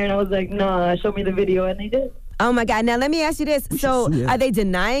were in here. And I was like, nah, show me the video, and they did. Oh, my God. Now, let me ask you this. So are they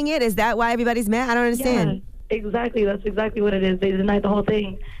denying it? Is that why everybody's mad? I don't understand. Yeah, exactly. That's exactly what it is. They denied the whole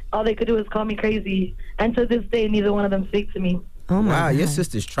thing. All they could do is call me crazy. And to this day, neither one of them speak to me. Oh, my God. Your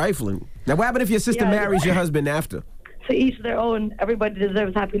sister's trifling. Now, what happened if your sister marries your husband after? To each their own. Everybody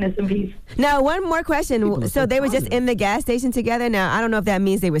deserves happiness and peace. Now, one more question. So they were just in the gas station together? Now, I don't know if that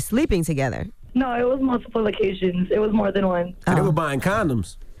means they were sleeping together. No, it was multiple occasions. It was more than one. So they were buying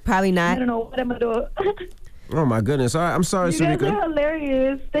condoms? Probably not. I don't know what I'm going to do. Oh, my goodness. All right, I'm sorry, Sarika. You guys are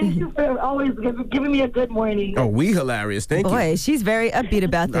hilarious. Thank you for always giving me a good morning. Oh, we hilarious. Thank you. Boy, she's very upbeat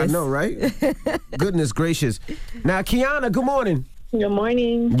about this. I know, right? Goodness gracious. Now, Kiana, good morning. Good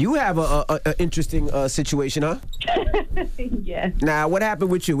morning. You have a interesting situation, huh? Yes. Now, what happened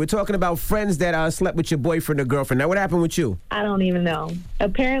with you? We're talking about friends that slept with your boyfriend or girlfriend. Now, what happened with you? I don't even know.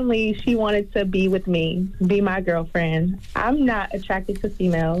 Apparently, she wanted to be with me, be my girlfriend. I'm not attracted to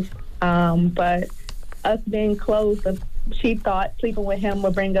females, but us being close, she thought sleeping with him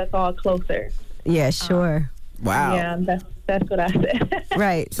would bring us all closer. Yeah, sure. Wow. Yeah, that's what I said.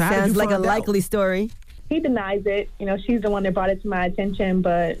 Right. So sounds like a likely story. He denies it. She's the one that brought it to my attention,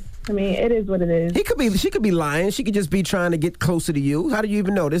 but I mean, it is what it is. She could be lying. She could just be trying to get closer to you. How do you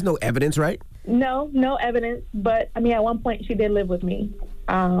even know? There's no evidence, right? No evidence. But I mean, at one point, she did live with me.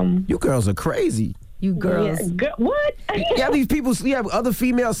 You girls are crazy. You girls. Yeah, what? You have these people, you have other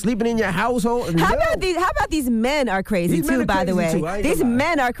females sleeping in your household. How about these men are crazy too, by the way? These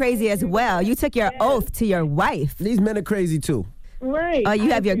men are crazy as well. You took your oath to your wife. These men are crazy too. Right. Oh,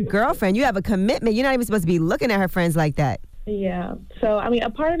 you have your girlfriend. You have a commitment. You're not even supposed to be looking at her friends like that. Yeah. So, I mean, a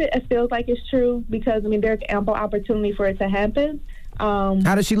part of it feels like it's true because, I mean, there's ample opportunity for it to happen.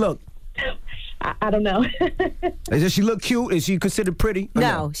 How does she look? I don't know. Does she look cute? Is she considered pretty?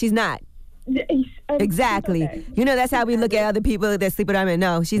 No, she's not. Exactly. Okay. That's how we look at other people that sleep with our men.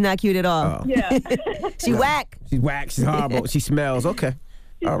 No, she's not cute at all. Oh. Yeah. She whack. She's whack. She's horrible. She smells. Okay.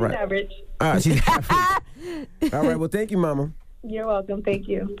 All right. Average. All right. She's average. All right. Well, thank you, Mama. You're welcome. Thank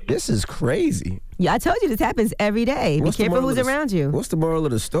you. This is crazy. Yeah, I told you this happens every day. Be careful who's around you. What's the moral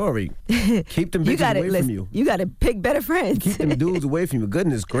of the story? Keep them bitches away from you. You got to pick better friends. Keep them dudes away from you.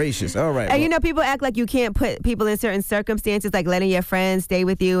 Goodness gracious. All right. And people act like you can't put people in certain circumstances, like letting your friends stay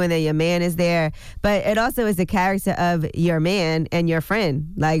with you and then your man is there. But it also is the character of your man and your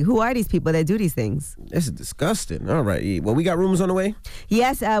friend. Like, who are these people that do these things? This is disgusting. All right. Well, we got rumors on the way?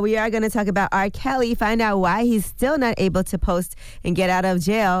 Yes, we are going to talk about R. Kelly, find out why he's still not able to post and get out of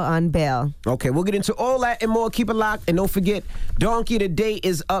jail on bail. Okay, we'll get into all that and more. Keep it locked. And don't forget, Donkey Today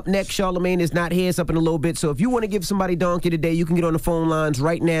is up next. Charlamagne is not here. It's up in a little bit. So if you want to give somebody Donkey Today, you can get on the phone lines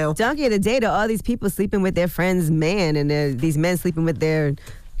right now. Donkey of the Day to all these people sleeping with their friends' man and these men sleeping with their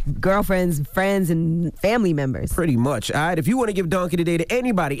girlfriends, friends, and family members. Pretty much. All right, if you want to give Donkey Today to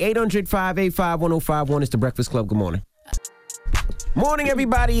anybody, 800-585-1051. It's The Breakfast Club. Good morning. Morning,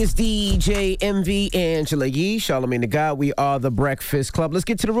 everybody. It's DJ MV, Angela Yee, Charlamagne the God. We are The Breakfast Club. Let's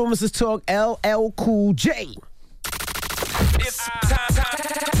get to the rumors. Let's talk LL Cool J. It's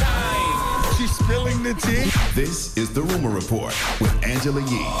time. She's spilling the tea. This is The Rumor Report with Angela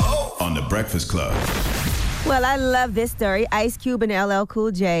Yee on The Breakfast Club. Well, I love this story. Ice Cube and LL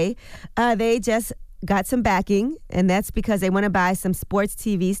Cool J, they just got some backing, and that's because they want to buy some sports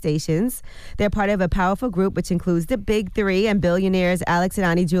TV stations. They're part of a powerful group, which includes the Big Three and billionaires Alex and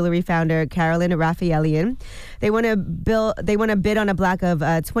Ani jewelry founder Carolyn Rafaelian. They want to bid on a block of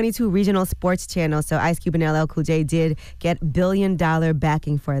 22 regional sports channels. So Ice Cube and LL Cool J did get $1 billion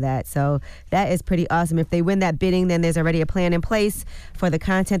backing for that. So that is pretty awesome. If they win that bidding, then there's already a plan in place for the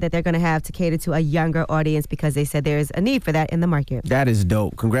content that they're going to have to cater to a younger audience, because they said there's a need for that in the market. That is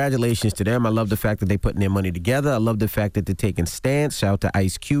dope. Congratulations to them. I love the fact that they're putting their money together. I love the fact that they're taking stance. Shout out to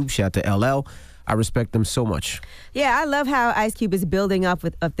Ice Cube. Shout out to LL. I respect them so much. Yeah, I love how Ice Cube is building up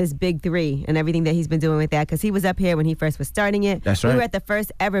with this Big Three and everything that he's been doing with that, because he was up here when he first was starting it. That's right. We were at the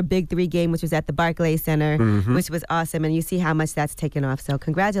first ever Big Three game, which was at the Barclays Center, which was awesome, and you see how much that's taken off. So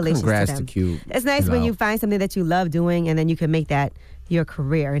congratulations Congrats to them. to Cube. It's nice when you find something that you love doing, and then you can make that your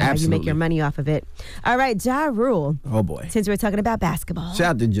career and how you make your money off of it. All right, Ja Rule. Oh, boy. Since we're talking about basketball.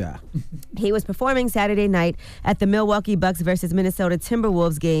 Shout out to Ja. He was performing Saturday night at the Milwaukee Bucks versus Minnesota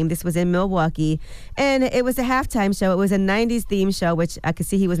Timberwolves game. This was in Milwaukee. And it was a halftime show. It was a 90s theme show, which I could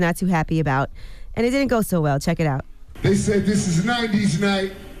see he was not too happy about. And it didn't go so well. Check it out. They said this is 90s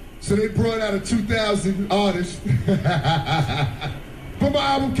night, so they brought out a 2000 artist. But my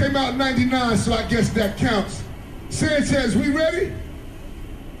album came out in 99, so I guess that counts. Sanchez, we ready?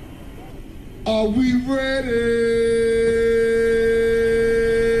 Are we ready?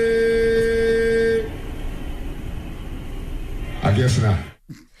 I guess not.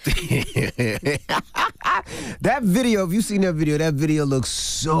 That video, if you've seen that video looks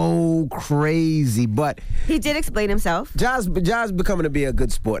so crazy. But he did explain himself. Ja's becoming to be a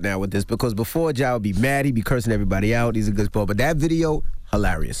good sport now with this, because before Ja would be mad, he'd be cursing everybody out. He's a good sport. But that video,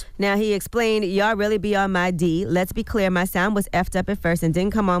 hilarious. Now, he explained, y'all really be on my D. Let's be clear, my sound was effed up at first and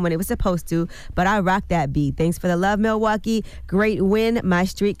didn't come on when it was supposed to, but I rocked that beat. Thanks for the love, Milwaukee. Great win. My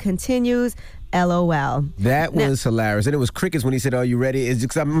streak continues. LOL. That was hilarious. And it was crickets when he said, are you ready? It's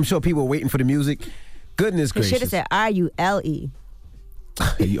just, I'm sure people were waiting for the music. Goodness gracious. He should have said, R-U-L-E.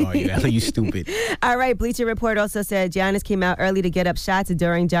 You stupid. All right, Bleacher Report also said Giannis came out early to get up shots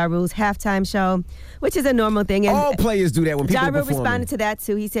during Ja Rule's halftime show, which is a normal thing. And all players do that when people Ja are Rule performing. responded to that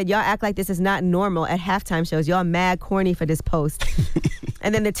too. He said, y'all act like this is not normal at halftime shows. Y'all mad corny for this post.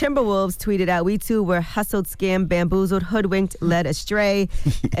 And then the Timberwolves tweeted out, we too were hustled, scammed, bamboozled, hoodwinked, led astray.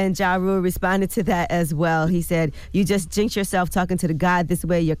 And Ja Rule responded to that as well. He said, you just jinx yourself talking to the God this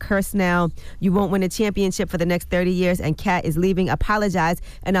way. You're cursed now. You won't win a championship for the next 30 years. And Cat is leaving. Apologize,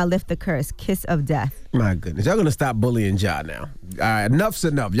 and I'll lift the curse. Kiss of death. My goodness. Y'all going to stop bullying Ja now. All right, enough's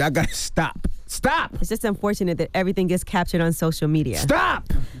enough. Y'all got to stop. Stop. It's just unfortunate that everything gets captured on social media.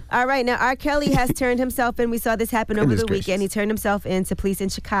 Stop. All right, now R. Kelly has turned himself in. We saw this happen over the weekend. He turned himself in to police in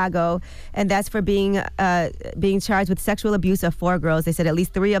Chicago, and that's for being charged with sexual abuse of 4 girls. They said at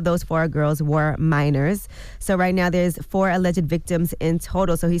least 3 of those 4 girls were minors. So right now there's 4 alleged victims in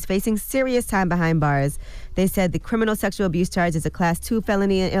total. So he's facing serious time behind bars. They said the criminal sexual abuse charge is a Class 2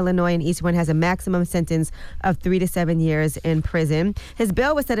 felony in Illinois, and each one has a maximum sentence of 3 to 7 years in prison. His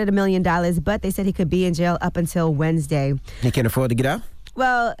bail was set at $1 million, but they said he could be in jail up until Wednesday. He can't afford to get out?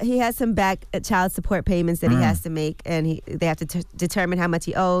 Well, he has some back child support payments that he has to make, and they have to determine how much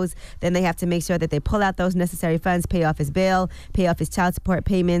he owes. Then they have to make sure that they pull out those necessary funds, pay off his bail, pay off his child support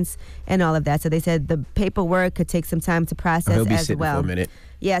payments, and all of that. So they said the paperwork could take some time to process He'll be as sitting well. for a minute.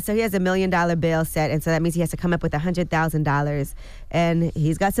 Yeah, so he has $1 million bail set, and so that means he has to come up with $100,000, and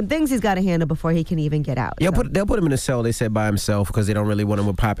he's got some things he's got to handle before he can even get out. Yeah, they'll put him in a cell, they said, by himself, because they don't really want him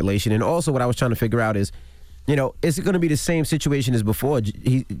with population. And also what I was trying to figure out is, you know, is it going to be the same situation as before?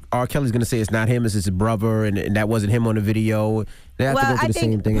 R. Kelly's going to say it's not him, it's his brother, and that wasn't him on the video. They have to go through the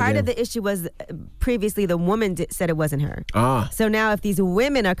same thing part again. of the issue was previously the woman said it wasn't her. Ah. So now if these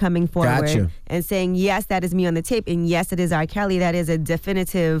women are coming forward and saying, yes, that is me on the tape, and yes, it is R. Kelly, that is a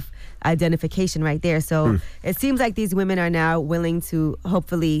definitive identification right there. So it seems like these women are now willing to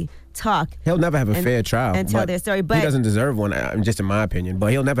hopefully talk. He'll never have a fair trial. And tell their story. But he doesn't deserve one, just in my opinion.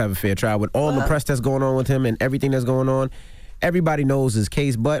 But he'll never have a fair trial with all the press that's going on with him and everything that's going on. Everybody knows his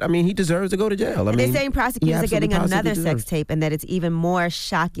case, but I mean, he deserves to go to jail. They're saying prosecutors are getting another sex tape, and that it's even more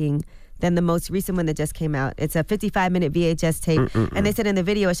shocking than the most recent one that just came out. It's a 55-minute VHS tape, and they said in the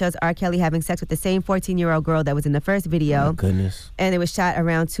video it shows R. Kelly having sex with the same 14-year-old girl that was in the first video. Oh, goodness. And it was shot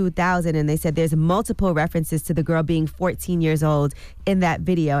around 2000, and they said there's multiple references to the girl being 14 years old in that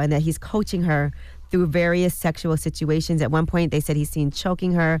video, and that he's coaching her through various sexual situations. At one point, they said he's seen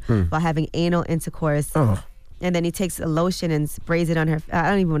choking her while having anal intercourse. Oh. And then he takes a lotion and sprays it on her. I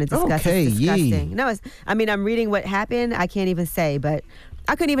don't even want to discuss Okay, It's disgusting. No, I'm reading what happened. I can't even say, but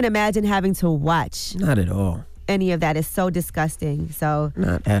I couldn't even imagine having to watch. Not at all. Any of that is so disgusting. So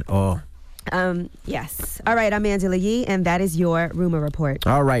not at all. Yes. All right, I'm Angela Yee, and that is your rumor report.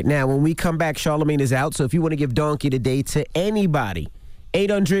 All right, now, when we come back, Charlamagne is out, so if you want to give Donkey today to anybody,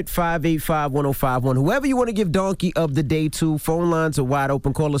 800-585-1051. Whoever you want to give Donkey of the day to, phone lines are wide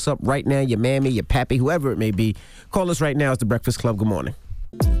open. Call us up right now, your mammy, your pappy, whoever it may be. Call us right now. It's The Breakfast Club. Good morning.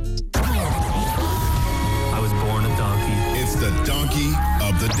 I was born a donkey. It's the Donkey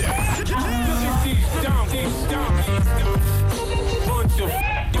of the Day.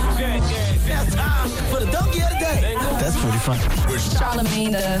 That's time for the Donkey of the Day. That's pretty fun.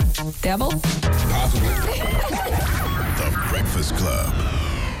 Charlamagne the devil? Possibly. The Breakfast Club.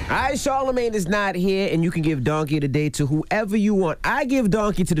 All right, Charlamagne is not here, and you can give Donkey of the Day to whoever you want. I give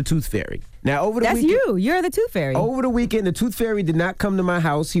Donkey to the Tooth Fairy. Now, over the weekend, you. You're the Tooth Fairy. Over the weekend, the Tooth Fairy did not come to my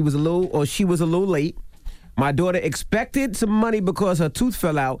house. She was a little late. My daughter expected some money because her tooth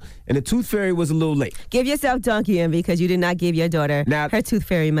fell out, and the Tooth Fairy was a little late. Give yourself Donkey Envy because you did not give your daughter her Tooth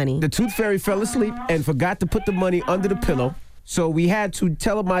Fairy money. The Tooth Fairy fell asleep and forgot to put the money under the pillow. So we had to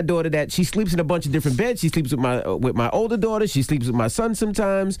tell my daughter that she sleeps in a bunch of different beds. She sleeps with my older daughter. She sleeps with my son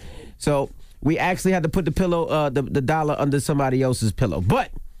sometimes. So we actually had to put the pillow, the dollar under somebody else's pillow.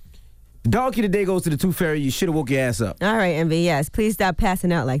 But Donkey today goes to the Tooth Fairy. You should have woke your ass up. All right, Envy. Yes, please stop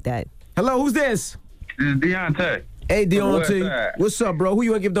passing out like that. Hello, who's this? This is Deontay. Hey, Deontay. What's up, bro? Who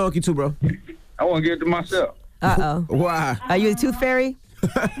you want to give Donkey to, bro? I want to give it to myself. Uh-oh. Why? Are you the Tooth Fairy?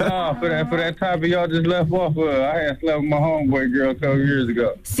 No, for that topic y'all just left off of, I had slept with my homeboy girl a couple years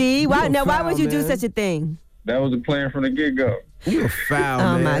ago. See? Why would you do such a thing? That was the plan from the get-go. You a foul,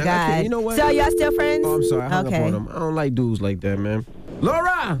 man. Oh, my God. You know what? So y'all still friends? Oh, I'm sorry. I hung up on him. I don't like dudes like that, man.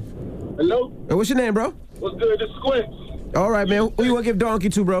 Laura! Hello? Hey, what's your name, bro? What's good? This is Squints. All right, man. Who you want to give Donkey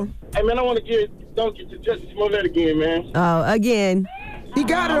to, bro? Hey, man, I want to give Donkey to Jussie Smollett again, man. Oh, again. He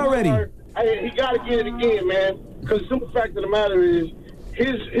got it already. He got to get it again, man. Because the simple fact of the matter is,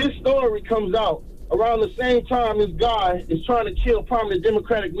 his story comes out around the same time this guy is trying to kill prominent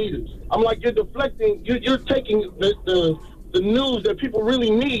Democratic leaders. I'm like, you're deflecting, you're taking the news that people really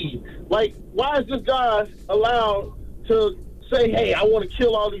need. Like, why is this guy allowed to say, hey, I want to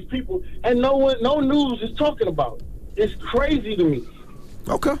kill all these people, and no news is talking about it? It's crazy to me.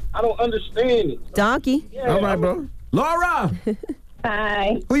 Okay. I don't understand it. Donkey. Yeah, all right, bro. Laura!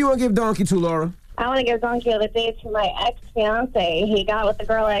 Hi. Who you want to give Donkey to, Laura? I want to give Donkey of the Day to my ex-fiance. He got with the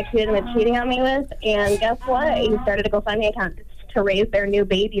girl I accused him of cheating on me with, and guess what? He started a GoFundMe account to raise their new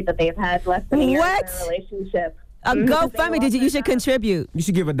baby that they've had less than a year in their relationship. A GoFundMe? You should contribute. You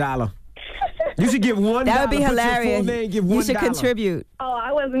should give $1. You should give $1. That would be hilarious. Give you should contribute. Oh,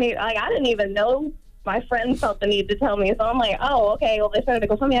 I didn't even know. My friends felt the need to tell me, so I'm like, oh, okay. Well, they started a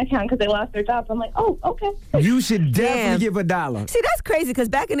GoFundMe account because they lost their jobs. I'm like, oh, okay. You should definitely give $1. See, that's crazy because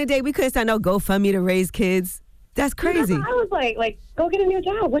back in the day, we couldn't start no GoFundMe to raise kids. That's crazy. I was like, go get a new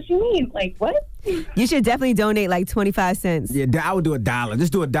job. What you mean? Like, what? You should definitely donate like 25 cents. Yeah, I would do $1.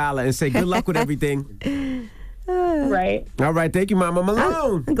 Just do $1 and say good luck with everything. Right. All right, thank you, Mama.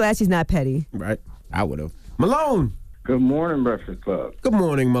 Malone. I'm glad she's not petty. Right. I would have. Malone. Good morning, Breakfast Club. Good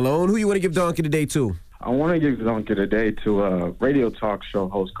morning, Malone. Who you want to give Donkey today to? I want to give Donkey today to a radio talk show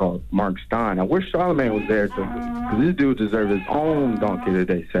host called Mark Stein. I wish Charlamagne was there because this dude deserves his own Donkey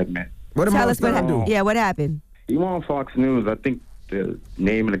today segment. What did Mark Stein do? Yeah, what happened? He went on Fox News. I think the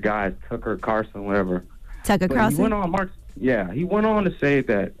name of the guy is Tucker Carlson, whatever. Tucker Carlson? He went on, he went on to say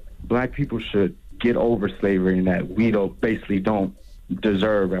that black people should get over slavery and that we basically don't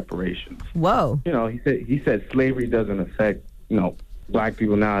deserve reparations. Whoa. You know, he said slavery doesn't affect, black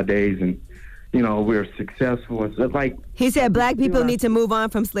people nowadays, and we're successful and stuff. Like, he said black people need to move on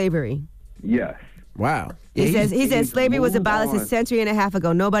from slavery. Yes. Wow. He says slavery was abolished a century and a half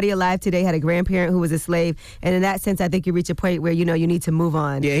ago. Nobody alive today had a grandparent who was a slave, and in that sense, I think you reach a point where you need to move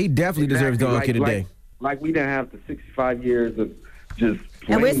on. Yeah, he definitely deserves Donkey today. Like we didn't have the 65 years of just.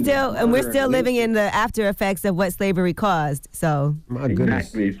 And we're still living in the after effects of what slavery caused. So. My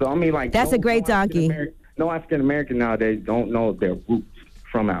goodness. Exactly. So I mean, like, that's a great Donkey. No African American nowadays don't know their roots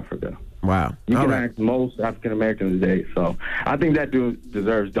from Africa. Wow. You can ask most African Americans today. So I think that dude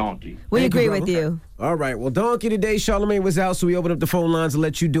deserves Donkey. We agree with you. All right. Well, Donkey today, Charlamagne was out, so we opened up the phone lines to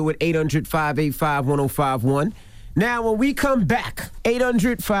let you do it. 800-585-1051. Now, when we come back,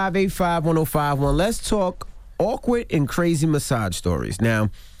 800-585-1051, let's talk awkward and crazy massage stories.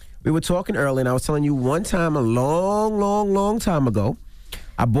 Now, we were talking earlier, and I was telling you one time a long time ago,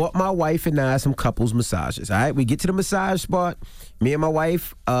 I bought my wife and I some couples massages. All right, we get to the massage spot. Me and my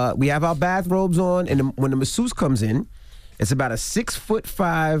wife, we have our bathrobes on, and when the masseuse comes in, it's about a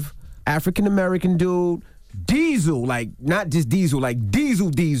 6'5" African-American dude, diesel, like not just diesel, like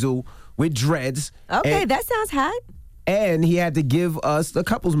diesel with dreads. Okay, that sounds hot. And he had to give us a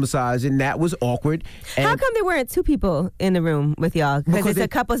couples massage, and that was awkward. And how come there weren't two people in the room with y'all? Because it's a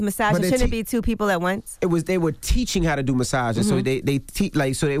couples massage. It shouldn't be two people at once. They were teaching how to do massages, so they teach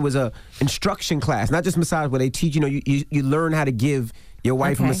so it was a instruction class, not just massage, where they teach. You learn how to give your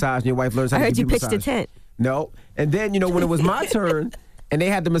wife a massage, and your wife learns how to give you a massage. I heard you pitched a tent. No, and then when it was my turn. And they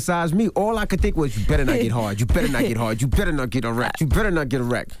had to massage me. All I could think was, you better not get hard. You better not get hard. You better not get erect. You better not get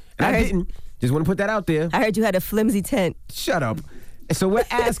erect. And I didn't. Just want to put that out there. I heard you had a flimsy tent. Shut up. And so we're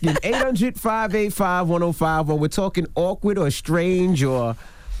asking 800-585-1051. We're talking awkward or strange or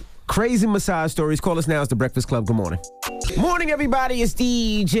crazy massage stories. Call us now. It's The Breakfast Club. Good morning. Morning, everybody. It's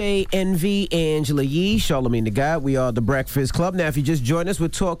DJ Envy, Angela Yee, Charlamagne the God. We are The Breakfast Club. Now, if you just joined us, we're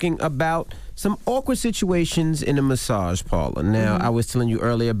talking about some awkward situations in a massage parlor. Now, I was telling you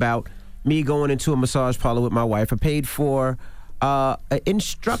earlier about me going into a massage parlor with my wife. I paid for an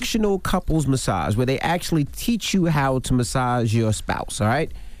instructional couples massage where they actually teach you how to massage your spouse, all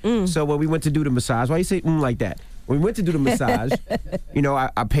right? So when we went to do the massage, why you say like that? When we went to do the massage,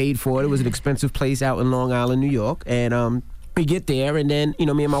 I paid for it. It was an expensive place out in Long Island, New York. And we get there, and then, me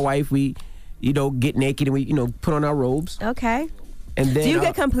and my wife, we, get naked and we, put on our robes. Okay. And then, do you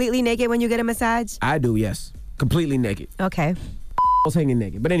get completely naked when you get a massage? I do, yes. Completely naked. Okay. I was hanging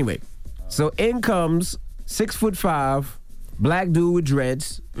naked. But anyway, so in comes 6'5", black dude with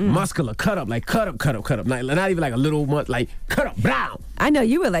dreads, muscular, cut up. Like, cut up. Like, not even like a little, like, cut up, brown. I know,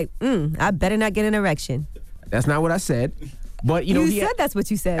 you were like, I better not get an erection. That's not what I said. But, you said that's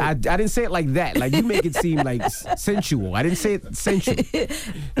what you said. I didn't say it like that. Like, you make it seem like sensual. I didn't say it sensual.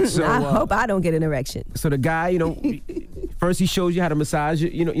 So I hope I don't get an erection. So the guy, first he shows you how to massage,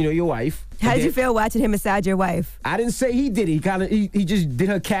 your wife. How did you feel watching him massage your wife? I didn't say he did it. He just did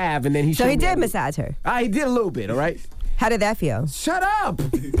her calf, and then he showed me. So he did massage her? He did a little bit, all right? How did that feel? Shut up!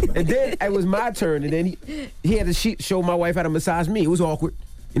 And then it was my turn, and then he had to show my wife how to massage me. It was awkward.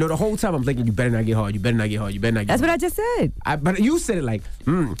 The whole time I'm thinking, you better not get hard. You better not get hard. You better not get That's hard. what I just said. But you said it like,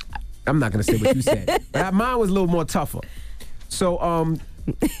 I'm not going to say what you said. But mine was a little more tougher. So,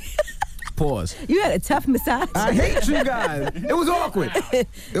 pause. You had a tough massage. I hate you guys. It was awkward.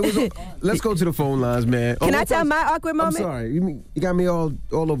 Let's go to the phone lines, man. Can I tell my awkward moment? I'm sorry. You got me all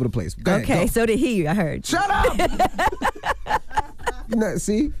over the place. Go ahead, okay, go. So did he, I heard. Shut up!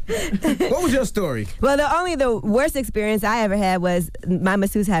 See? What was your story? Well, the worst experience I ever had was my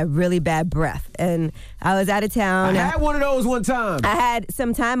masseuse had really bad breath. And I was out of town. I had one of those one time. I had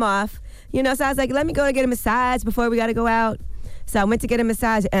some time off. So I was like, let me go to get a massage before we got to go out. So I went to get a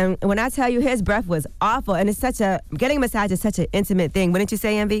massage. And when I tell you his breath was awful, and getting a massage is such an intimate thing. Wouldn't you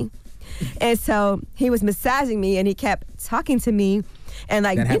say, Envy? And so he was massaging me, and he kept talking to me and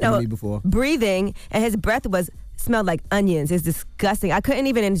to me before. Breathing, and his breath smelled like onions. It's disgusting. I couldn't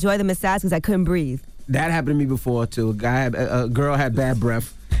even enjoy the massage because I couldn't breathe. That happened to me before too. A girl had bad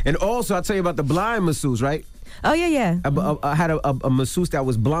breath, and also I'll tell you about the blind masseuse, right? Oh yeah. I had a masseuse that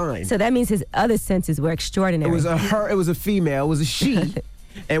was blind. So that means his other senses were extraordinary. It was it was a female. It was a she.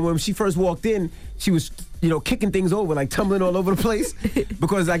 And when she first walked in, she was, kicking things over, like tumbling all over the place,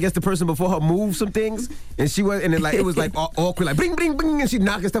 because I guess the person before her moved some things, and it was like awkward, like bing, bing, bing, and she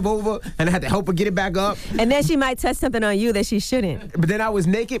knocking stuff over, and I had to help her get it back up. And then she might touch something on you that she shouldn't. But then I was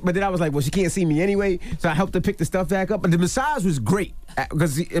naked, but then I was like, well, she can't see me anyway, so I helped her pick the stuff back up. But the massage was great,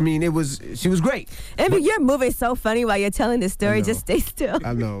 because she was great. Envy, you're moving so funny while you're telling this story. Just stay still.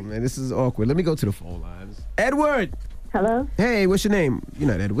 I know, man. This is awkward. Let me go to the phone lines. Edward. Hello? Hey, what's your name? You're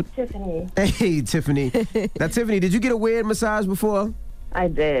not Edward. Tiffany. Hey, Tiffany. Now, Tiffany, did you get a weird massage before? I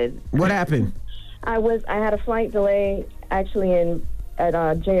did. What happened? I had a flight delay actually at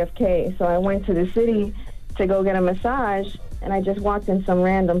JFK, so I went to the city to go get a massage, and I just walked in some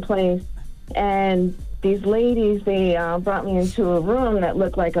random place, and these ladies, they brought me into a room that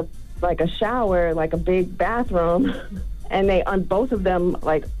looked like a shower, like a big bathroom, and both of them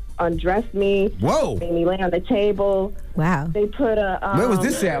undressed me. Whoa! Made me lay on the table. Wow. They put a... Where was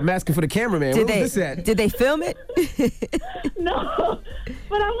this at? I'm asking for the cameraman. Where was this at? Did they film it? No.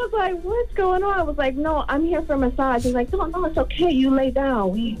 But I was like, what's going on? I was like, no, I'm here for a massage. He's like, no, it's okay. You lay down.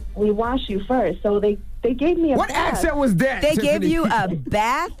 We wash you first. So they gave me a What bath. accent was that, They Tiffany? gave you a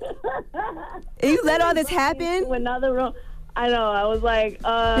bath? You let all this happen? To another room. I know. I was like,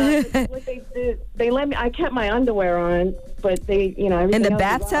 what they did, they let me, I kept my underwear on, but they, everything in the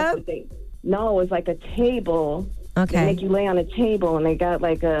else bathtub? No, it was like a table. Okay. They make you lay on a table, and they got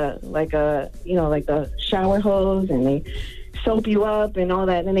like the shower hose, and they soap you up and all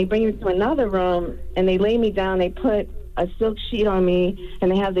that. And then they bring you to another room, and they lay me down. They put a silk sheet on me,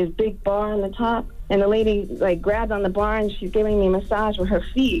 and they have this big bar on the top. And the lady grabbed on the bar, and she's giving me a massage with her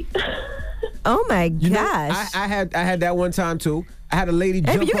feet. Oh my gosh! You know, I had that one time too. I had a lady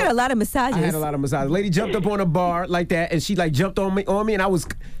jump. But you got a lot of massages. I had a lot of massages. A lady jumped up on a bar like that, and she like jumped on me, and I was.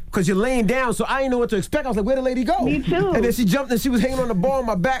 Because you're laying down, so I didn't know what to expect. I was like, where'd the lady go? Me too. And then she jumped and she was hanging on the bar on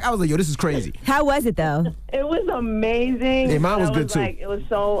my back. I was like, yo, this is crazy. How was it, though? It was amazing. Yeah, mine was good, too. It was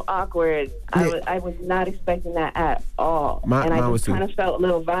so awkward. Yeah. I was not expecting that at all. Mine I was just too. kind of felt a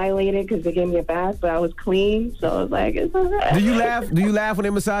little violated because they gave me a bath, but I was clean, so I was like, it's all right. Do you laugh? Do you laugh when they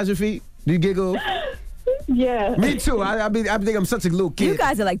massage your feet? Do you giggle? Yeah. Me too. I think I'm such a little kid. You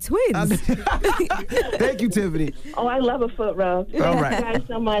guys are like twins. Thank you, Tiffany. Oh, I love a foot rub. All right. Thank you guys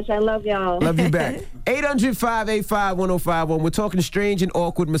so much. I love y'all. Love you back. 800-585-1051. We're talking strange and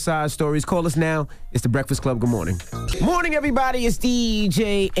awkward massage stories. Call us now. It's The Breakfast Club. Good morning. Morning, everybody. It's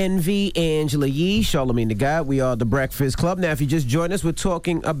DJ NV, Angela Yee, Charlamagne the God. We are The Breakfast Club. Now, if you just joined us, we're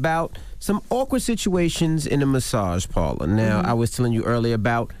talking about some awkward situations in a massage parlor. Now, I was telling you earlier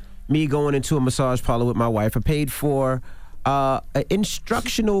about me going into a massage parlor with my wife. I paid for an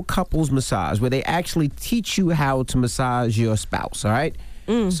instructional couples massage where they actually teach you how to massage your spouse, all right?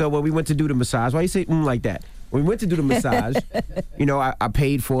 So when we went to do the massage, why you say like that? When we went to do the massage, you know, I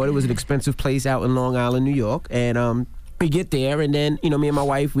paid for it. It was an expensive place out in Long Island, New York. And we get there, and then, you know, me and my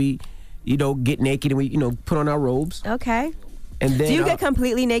wife, we, you know, get naked and we, you know, put on our robes. Okay. And then do you get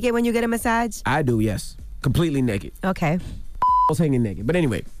completely naked when you get a massage? I do, yes. Completely naked. Okay. I was hanging naked. But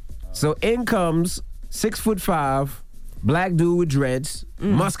anyway. So in comes 6'5", black dude with dreads,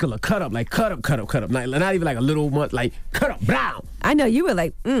 muscular, cut up. Not even like a little one, like cut up, brown. I know you were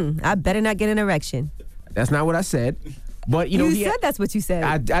like, I better not get an erection. That's not what I said. But you know, you said that's what you said.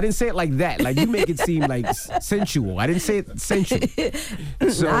 I didn't say it like that. Like you make it seem like sensual. I didn't say it sensual.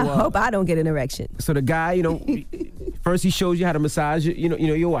 So I hope I don't get an erection. So the guy, you know, first he shows you how to massage, you know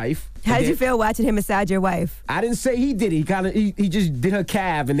your wife. How did you feel watching him massage your wife? I didn't say he did it. He just did her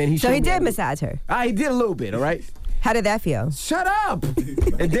calf and then he. So he did massage her. He did a little bit. All right. How did that feel? Shut up.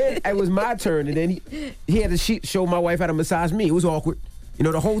 And then it was my turn, and then he had to show my wife how to massage me. It was awkward. You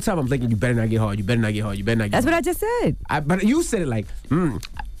know, the whole time I'm thinking, you better not get hard. You better not get hard. You better not get That's hard. what I just said. But you said it like, I'm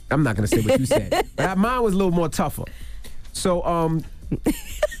not going to say what you said. But mine was a little more tougher. So,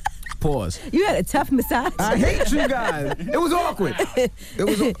 pause. You had a tough massage. I hate you guys. It was awkward.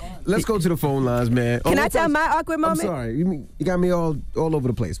 Let's go to the phone lines, man. Can I tell my awkward moment? I'm sorry. You got me all over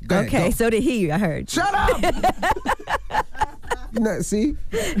the place. Go okay, ahead, go. So did he, I heard. Shut up! See?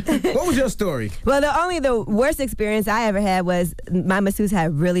 What was your story? Well, the worst experience I ever had was my masseuse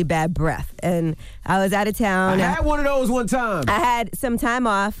had really bad breath. And I was out of town. I had one of those one time. I had some time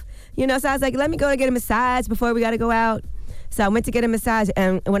off. You know, so I was like, let me go get a massage before we got to go out. So I went to get a massage,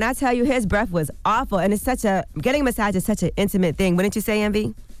 and when I tell you his breath was awful, and getting a massage is such an intimate thing, wouldn't you say,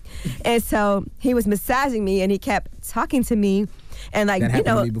 Envy? And so he was massaging me, and he kept talking to me, and like, that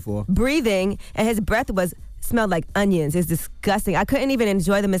happened to me before. Breathing, and his breath smelled like onions. It's disgusting. I couldn't even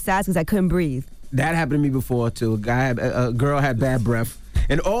enjoy the massage because I couldn't breathe. That happened to me before too. A girl had bad breath,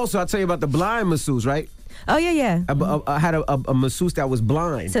 and also I'll tell you about the blind masseuse, right? Oh yeah. I had a masseuse that was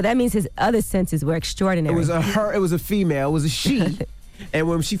blind. So that means his other senses were extraordinary. It was it was a female. It was a she. And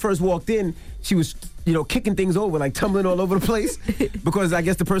when she first walked in, she was, you know, kicking things over, like tumbling all over the place, because I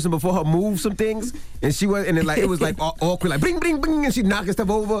guess the person before her moved some things, and it was like awkward, like bing, bing, bing, and she knocking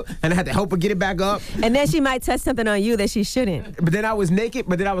stuff over, and I had to help her get it back up. And then she might touch something on you that she shouldn't. But then I was naked,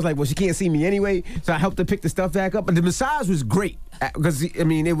 but then I was like, well, she can't see me anyway, so I helped her pick the stuff back up. But the massage was great, because I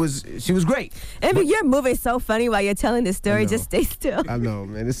mean, she was great. And you're moving so funny while you're telling this story. Just stay still. I know,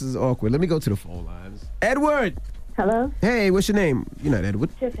 man. This is awkward. Let me go to the phone lines. Edward. Hello? Hey, what's your name? You're not Edward.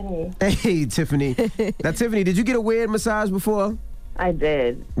 Tiffany. Hey, Tiffany. Now, Tiffany, did you get a weird massage before? I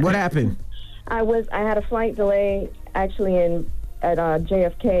did. What happened? I had a flight delay actually at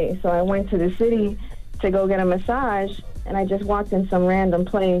JFK, so I went to the city to go get a massage, and I just walked in some random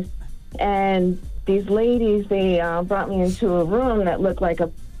place, and these ladies, they brought me into a room that looked like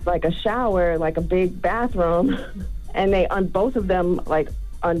a shower, like a big bathroom, and both of them like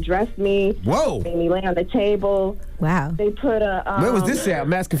undressed me. Whoa! Made me lay on the table. Wow. They put a. Where was this at?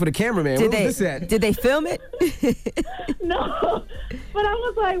 I'm asking for the cameraman. Where was this at? Did they film it? No. But I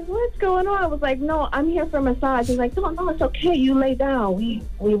was like, what's going on? I was like, no, I'm here for a massage. He's like, no, it's okay. You lay down. We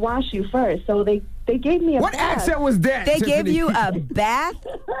wash you first. So they gave me a What bath. accent was that? They Tiffany? gave you a bath?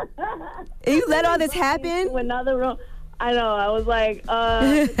 You let all this happen? To another room. I know. I was like,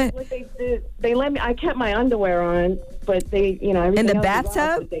 what they did, they let me. I kept my underwear on, but they, you know, everything in the else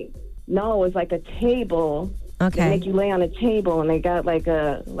bathtub. No, it was like a table. Okay. They make you lay on a table, and they got like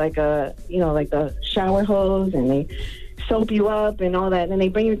a you know, like the shower hose, and they soap you up and all that. And then they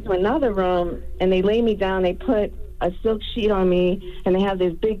bring you to another room, and they lay me down. They put a silk sheet on me, and they have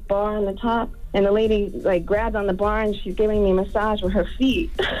this big bar on the top. And the lady like grabbed on the bar, and she's giving me a massage with her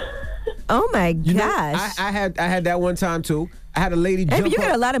feet. Oh my gosh! You know, I had that one time too. I had a lady jump you up.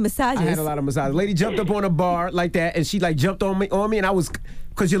 got a lot of massages. I had a lot of massages. Lady jumped up on a bar like that, and she like jumped on me, and I was,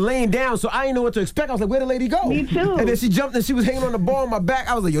 because you're laying down, so I didn't know what to expect. I was like, where'd the lady go? Me too. And then she jumped, and she was hanging on the bar on my back.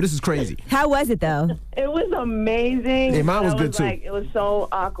 I was like, yo, this is crazy. How was it, though? It was amazing. Yeah, mine was good, too. Like, it was so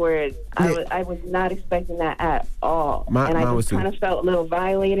awkward. Yeah. I was not expecting that at all. Mine I was just too. kind of felt a little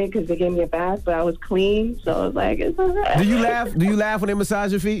violated because they gave me a bath, but I was clean, so I was like, it's all right. Do you laugh? Do you laugh when they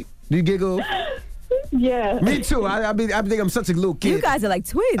massage your feet? Do you giggle? Yeah. Me too. I think I'm such a little kid. You guys are like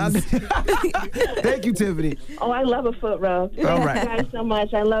twins. Thank you, Tiffany. Oh, I love a foot rub. All right. Thank you guys so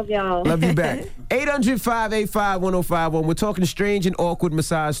much. I love y'all. Love you back. 800-585-1051. We're talking strange and awkward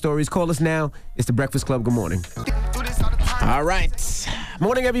massage stories. Call us now. It's The Breakfast Club. Good morning. All right.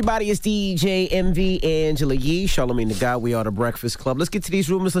 Morning, everybody. It's DJ MV, Angela Yee, Charlamagne the God. We are The Breakfast Club. Let's get to these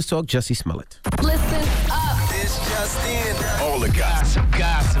rumors. Let's talk Jussie Smollett. Listen up. It's just in. All the gossip.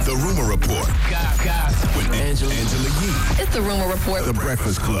 The Rumor Report. Gossip. With Angela Yee. It's the Rumor Report. The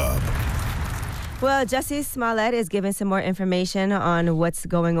Breakfast Club. Well, Jussie Smollett is giving some more information on what's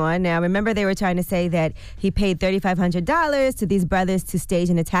going on. Now, remember they were trying to say that he paid $3,500 to these brothers to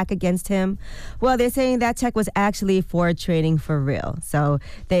stage an attack against him. Well, they're saying that check was actually for training for real. So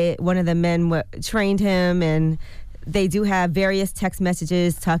one of the men trained him, and they do have various text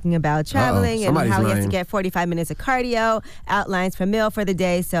messages talking about traveling and how he has to get 45 minutes of cardio, outlines for meal for the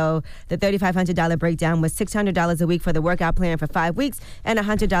day. So the $3,500 breakdown was $600 a week for the workout plan for 5 weeks and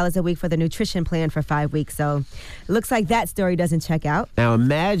 $100 a week for the nutrition plan for 5 weeks. So it looks like that story doesn't check out. Now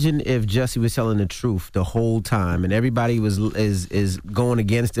imagine if Jussie was telling the truth the whole time and everybody is going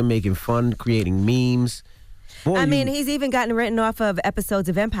against him, making fun, creating memes. Boy, I mean, he's even gotten written off of episodes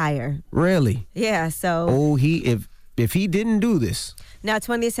of Empire. Really? Yeah, so... Oh, if he didn't do this... Now,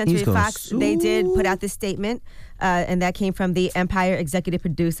 20th Century Fox, they did put out this statement, and that came from the Empire executive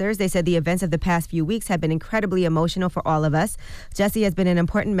producers. They said the events of the past few weeks have been incredibly emotional for all of us. Jussie has been an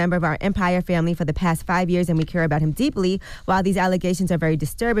important member of our Empire family for the past 5 years, and we care about him deeply. While these allegations are very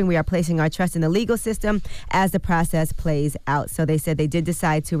disturbing, we are placing our trust in the legal system as the process plays out. So they said they did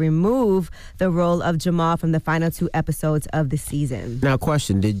decide to remove the role of Jamal from the final 2 episodes of the season. Now,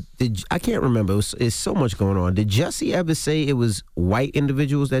 question, did I can't remember. It's so much going on. Did Jussie ever say it was white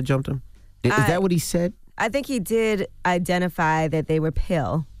individuals that jumped him? Is that what he said? I think he did identify that they were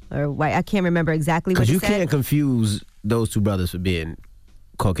pale or white. I can't remember exactly what he said. Because you can't confuse those 2 brothers for being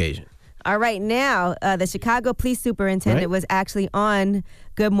Caucasian. All right, now, the Chicago police superintendent was actually on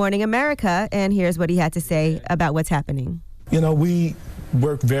Good Morning America, and here's what he had to say about what's happening. You know, we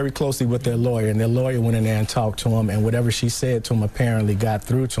worked very closely with their lawyer, and their lawyer went in there and talked to him, and whatever she said to him apparently got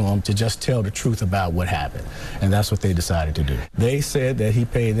through to him to just tell the truth about what happened, and that's what they decided to do. They said that he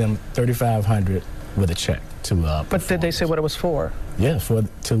paid them $3,500 with a check to But did they say what it was for? Yeah,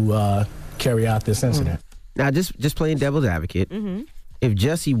 to carry out this incident. Now, just playing devil's advocate, if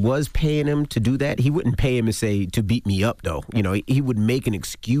Jussie was paying him to do that, he wouldn't pay him and say, to beat me up, though. You know, he would make an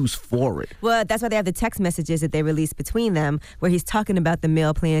excuse for it. Well, that's why they have the text messages that they released between them, where he's talking about the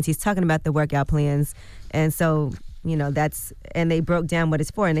meal plans, he's talking about the workout plans, and so... You know, and they broke down what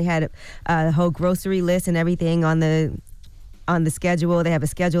it's for, and they had a whole grocery list and everything on the schedule. They have a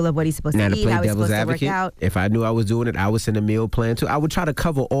schedule of what he's supposed to eat, how he's supposed to work out. If I knew I was doing it, I would send a meal plan too. I would try to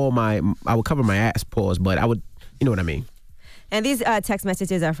cover I would cover my ass, pause, but I would, you know what I mean? And these text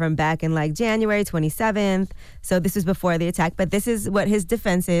messages are from back in like January 27th. So this was before the attack, but this is what his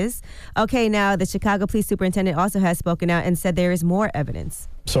defense is. Okay, now the Chicago police superintendent also has spoken out and said there is more evidence.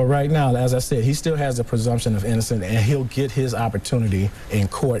 So right now, as I said, he still has a presumption of innocence, and he'll get his opportunity in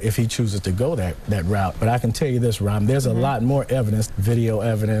court if he chooses to go that route. But I can tell you this, Rob, there's a lot more evidence, video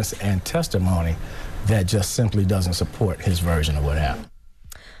evidence and testimony that just simply doesn't support his version of what happened.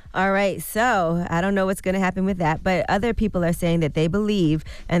 All right, so I don't know what's going to happen with that, but other people are saying that they believe,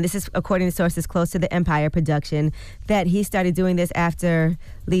 and this is according to sources close to the Empire production, that he started doing this after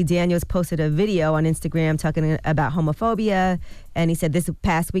Lee Daniels posted a video on Instagram talking about homophobia, and he said, this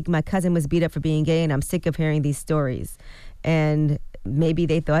past week my cousin was beat up for being gay, and I'm sick of hearing these stories. And maybe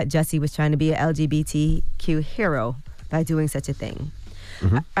they thought Jussie was trying to be an LGBTQ hero by doing such a thing.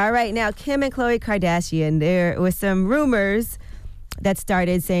 All right, now Kim and Khloe Kardashian, there was some rumors that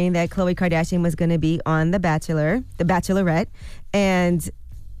started saying that Khloe Kardashian was going to be on The Bachelorette, and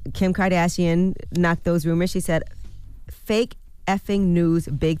Kim Kardashian knocked those rumors. She said, fake effing news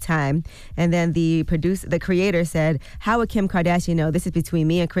big time. And then the creator said, how would Kim Kardashian know? This is between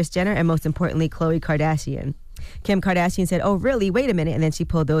me and Kris Jenner, and most importantly, Khloe Kardashian. Kim Kardashian said, "Oh, really? Wait a minute." And then she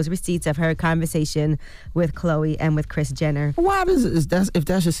pulled those receipts of her conversation with Khloe and with Kris Jenner. Why if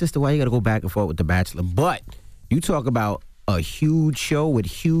that's your sister, why you got to go back and forth with The Bachelor? But you talk about a huge show with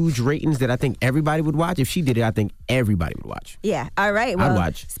huge ratings that I think everybody would watch. If she did it, I think everybody would watch. Yeah. All right. Well, I'd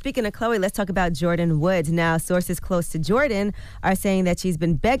watch. Speaking of Khloe, let's talk about Jordyn Woods. Now, sources close to Jordyn are saying that she's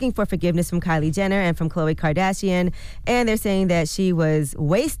been begging for forgiveness from Kylie Jenner and from Khloe Kardashian. And they're saying that she was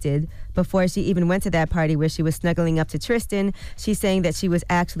wasted before she even went to that party where she was snuggling up to Tristan. She's saying that she was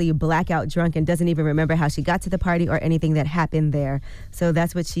actually blackout drunk and doesn't even remember how she got to the party or anything that happened there. So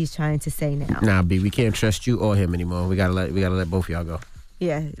that's what she's trying to say now. Nah, B, we can't trust you or him anymore. We gotta let both of y'all go.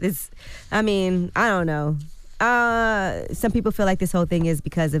 Yeah, I don't know. Some people feel like this whole thing is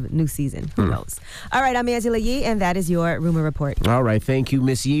because of new season. Who knows? All right, I'm Angela Yee, and that is your Rumor Report. All right, thank you,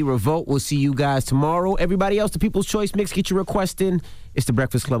 Miss Yee. Revolt, we'll see you guys tomorrow. Everybody else, the People's Choice Mix, get your request in. It's The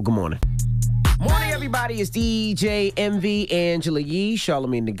Breakfast Club. Good morning. Morning, everybody. It's DJ MV, Angela Yee,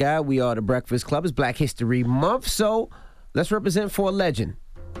 Charlamagne the Guy. We are The Breakfast Club. It's Black History Month, so let's represent for a legend,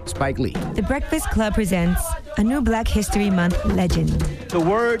 Spike Lee. The Breakfast Club presents a new Black History Month legend. The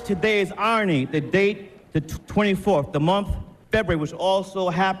word today is irony. The date, the 24th, the month February, which also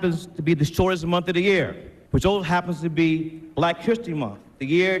happens to be the shortest month of the year, which also happens to be Black History Month. The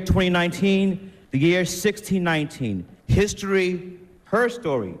year 2019, the year 1619. History, her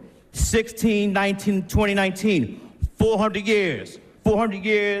story. 1619, 2019. 400 years. 400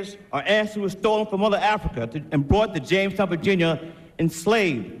 years, our ancestors were stolen from Mother Africa and brought to Jamestown, Virginia,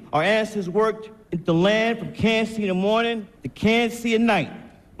 enslaved. Our ancestors worked in the land from Kansas City in the morning to Kansas City at night.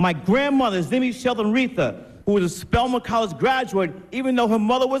 My grandmother, Zimmy Sheldon Retha, who was a Spelman College graduate, even though her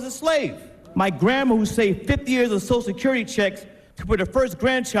mother was a slave. My grandma, who saved 50 years of Social Security checks to put her first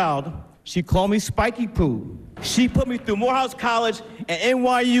grandchild, she called me Spiky Poo. She put me through Morehouse College and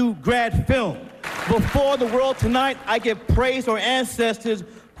NYU grad film. Before the world tonight, I give praise to our ancestors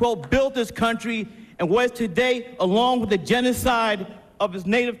who helped build this country and what is today, along with the genocide of its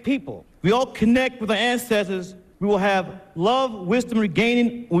native people. We all connect with our ancestors. We will have love, wisdom, we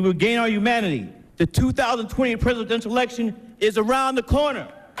will regain our humanity. The 2020 presidential election is around the corner.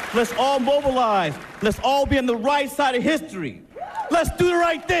 Let's all mobilize. Let's all be on the right side of history. Let's do the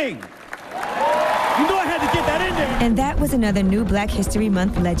right thing. You know I had to get that in there. And that was another new Black History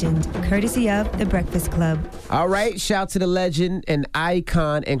Month legend, courtesy of The Breakfast Club. All right, shout to the legend and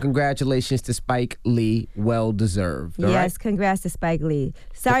icon, and congratulations to Spike Lee. Well deserved. Yes, right? Congrats to Spike Lee.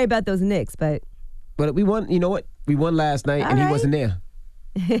 Sorry about those Knicks, but we won. You know what? We won last night, and he wasn't there.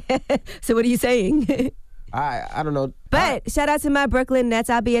 So what are you saying? I don't know. But shout out to my Brooklyn Nets.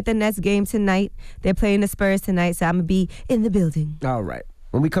 I'll be at the Nets game tonight. They're playing the Spurs tonight, so I'm going to be in the building. All right.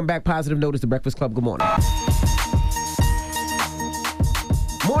 When we come back, positive notice, The Breakfast Club. Good morning.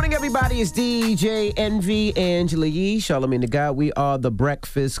 Morning, everybody. It's DJ NV, Angela Yee, Charlamagne the Guy. We are The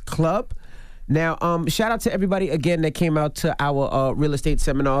Breakfast Club. Now, shout out to everybody again that came out to our real estate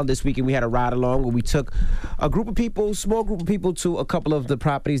seminar this weekend. We had a ride along where we took a group of people, small group of people, to a couple of the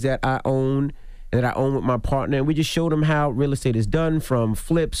properties that I own with my partner, and we just showed them how real estate is done, from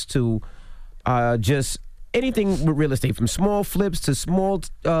flips to just anything with real estate, from small flips to small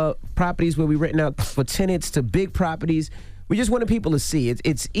properties where we renting out for tenants to big properties. We just wanted people to see.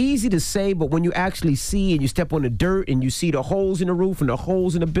 It's easy to say, but when you actually see and you step on the dirt and you see the holes in the roof and the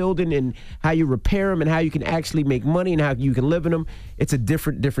holes in the building and how you repair them and how you can actually make money and how you can live in them, it's a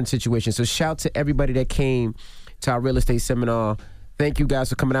different situation. So shout to everybody that came to our real estate seminar. Thank you guys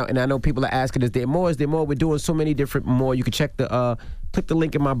for coming out. And I know people are asking, is there more? Is there more? We're doing so many different more. You can check click the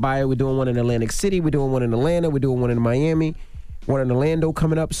link in my bio. We're doing one in Atlantic City. We're doing one in Atlanta. We're doing one in Miami. One in Orlando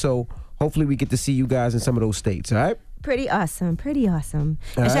coming up. So hopefully we get to see you guys in some of those states, all right? Pretty awesome. And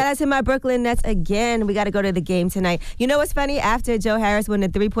right. Shout out to my Brooklyn Nets again. We got to go to the game tonight. You know what's funny? After Joe Harris won the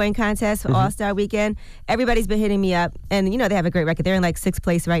 3-point contest for All-Star Weekend, everybody's been hitting me up. And, you know, they have a great record. They're in like 6th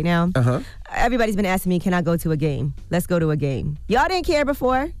place right now. Everybody's been asking me, can I go to a game? Let's go to a game. Y'all didn't care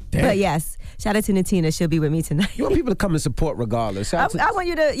before, but yes. Shout out to Natina. She'll be with me tonight. You want people to come and support regardless. I want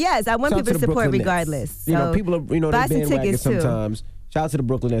you to, yes, I want people to support regardless. You know, people are, buy they some bandwagon tickets sometimes. Shout out to the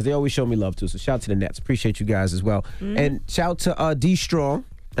Brooklyn Nets. They always show me love, too. So shout out to the Nets. Appreciate you guys as well. And shout out to D Strong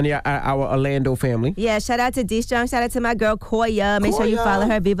and our Orlando family. Yeah, shout out to D Strong. Shout out to my girl, Koya. Make sure you follow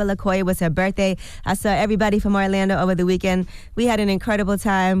her. Viva La Koya was her birthday. I saw everybody from Orlando over the weekend. We had an incredible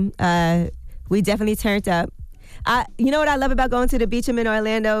time. We definitely turned up. You know what I love about going to the beach in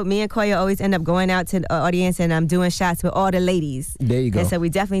Orlando? Me and Koya always end up going out to the audience and I'm doing shots with all the ladies. There you go. And so we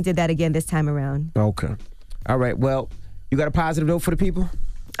definitely did that again this time around. Okay. All right. Well, you got a positive note for the people?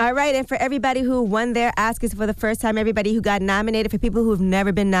 All right, and for everybody who won their Oscars for the first time, everybody who got nominated, for people who've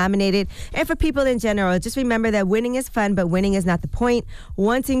never been nominated, and for people in general, just remember that winning is fun, but winning is not the point.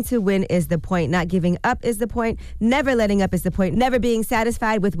 Wanting to win is the point. Not giving up is the point. Never letting up is the point. Never being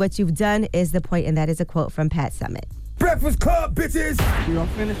satisfied with what you've done is the point, and that is a quote from Pat Summitt. Breakfast Club, bitches! Y'all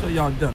finished or y'all done?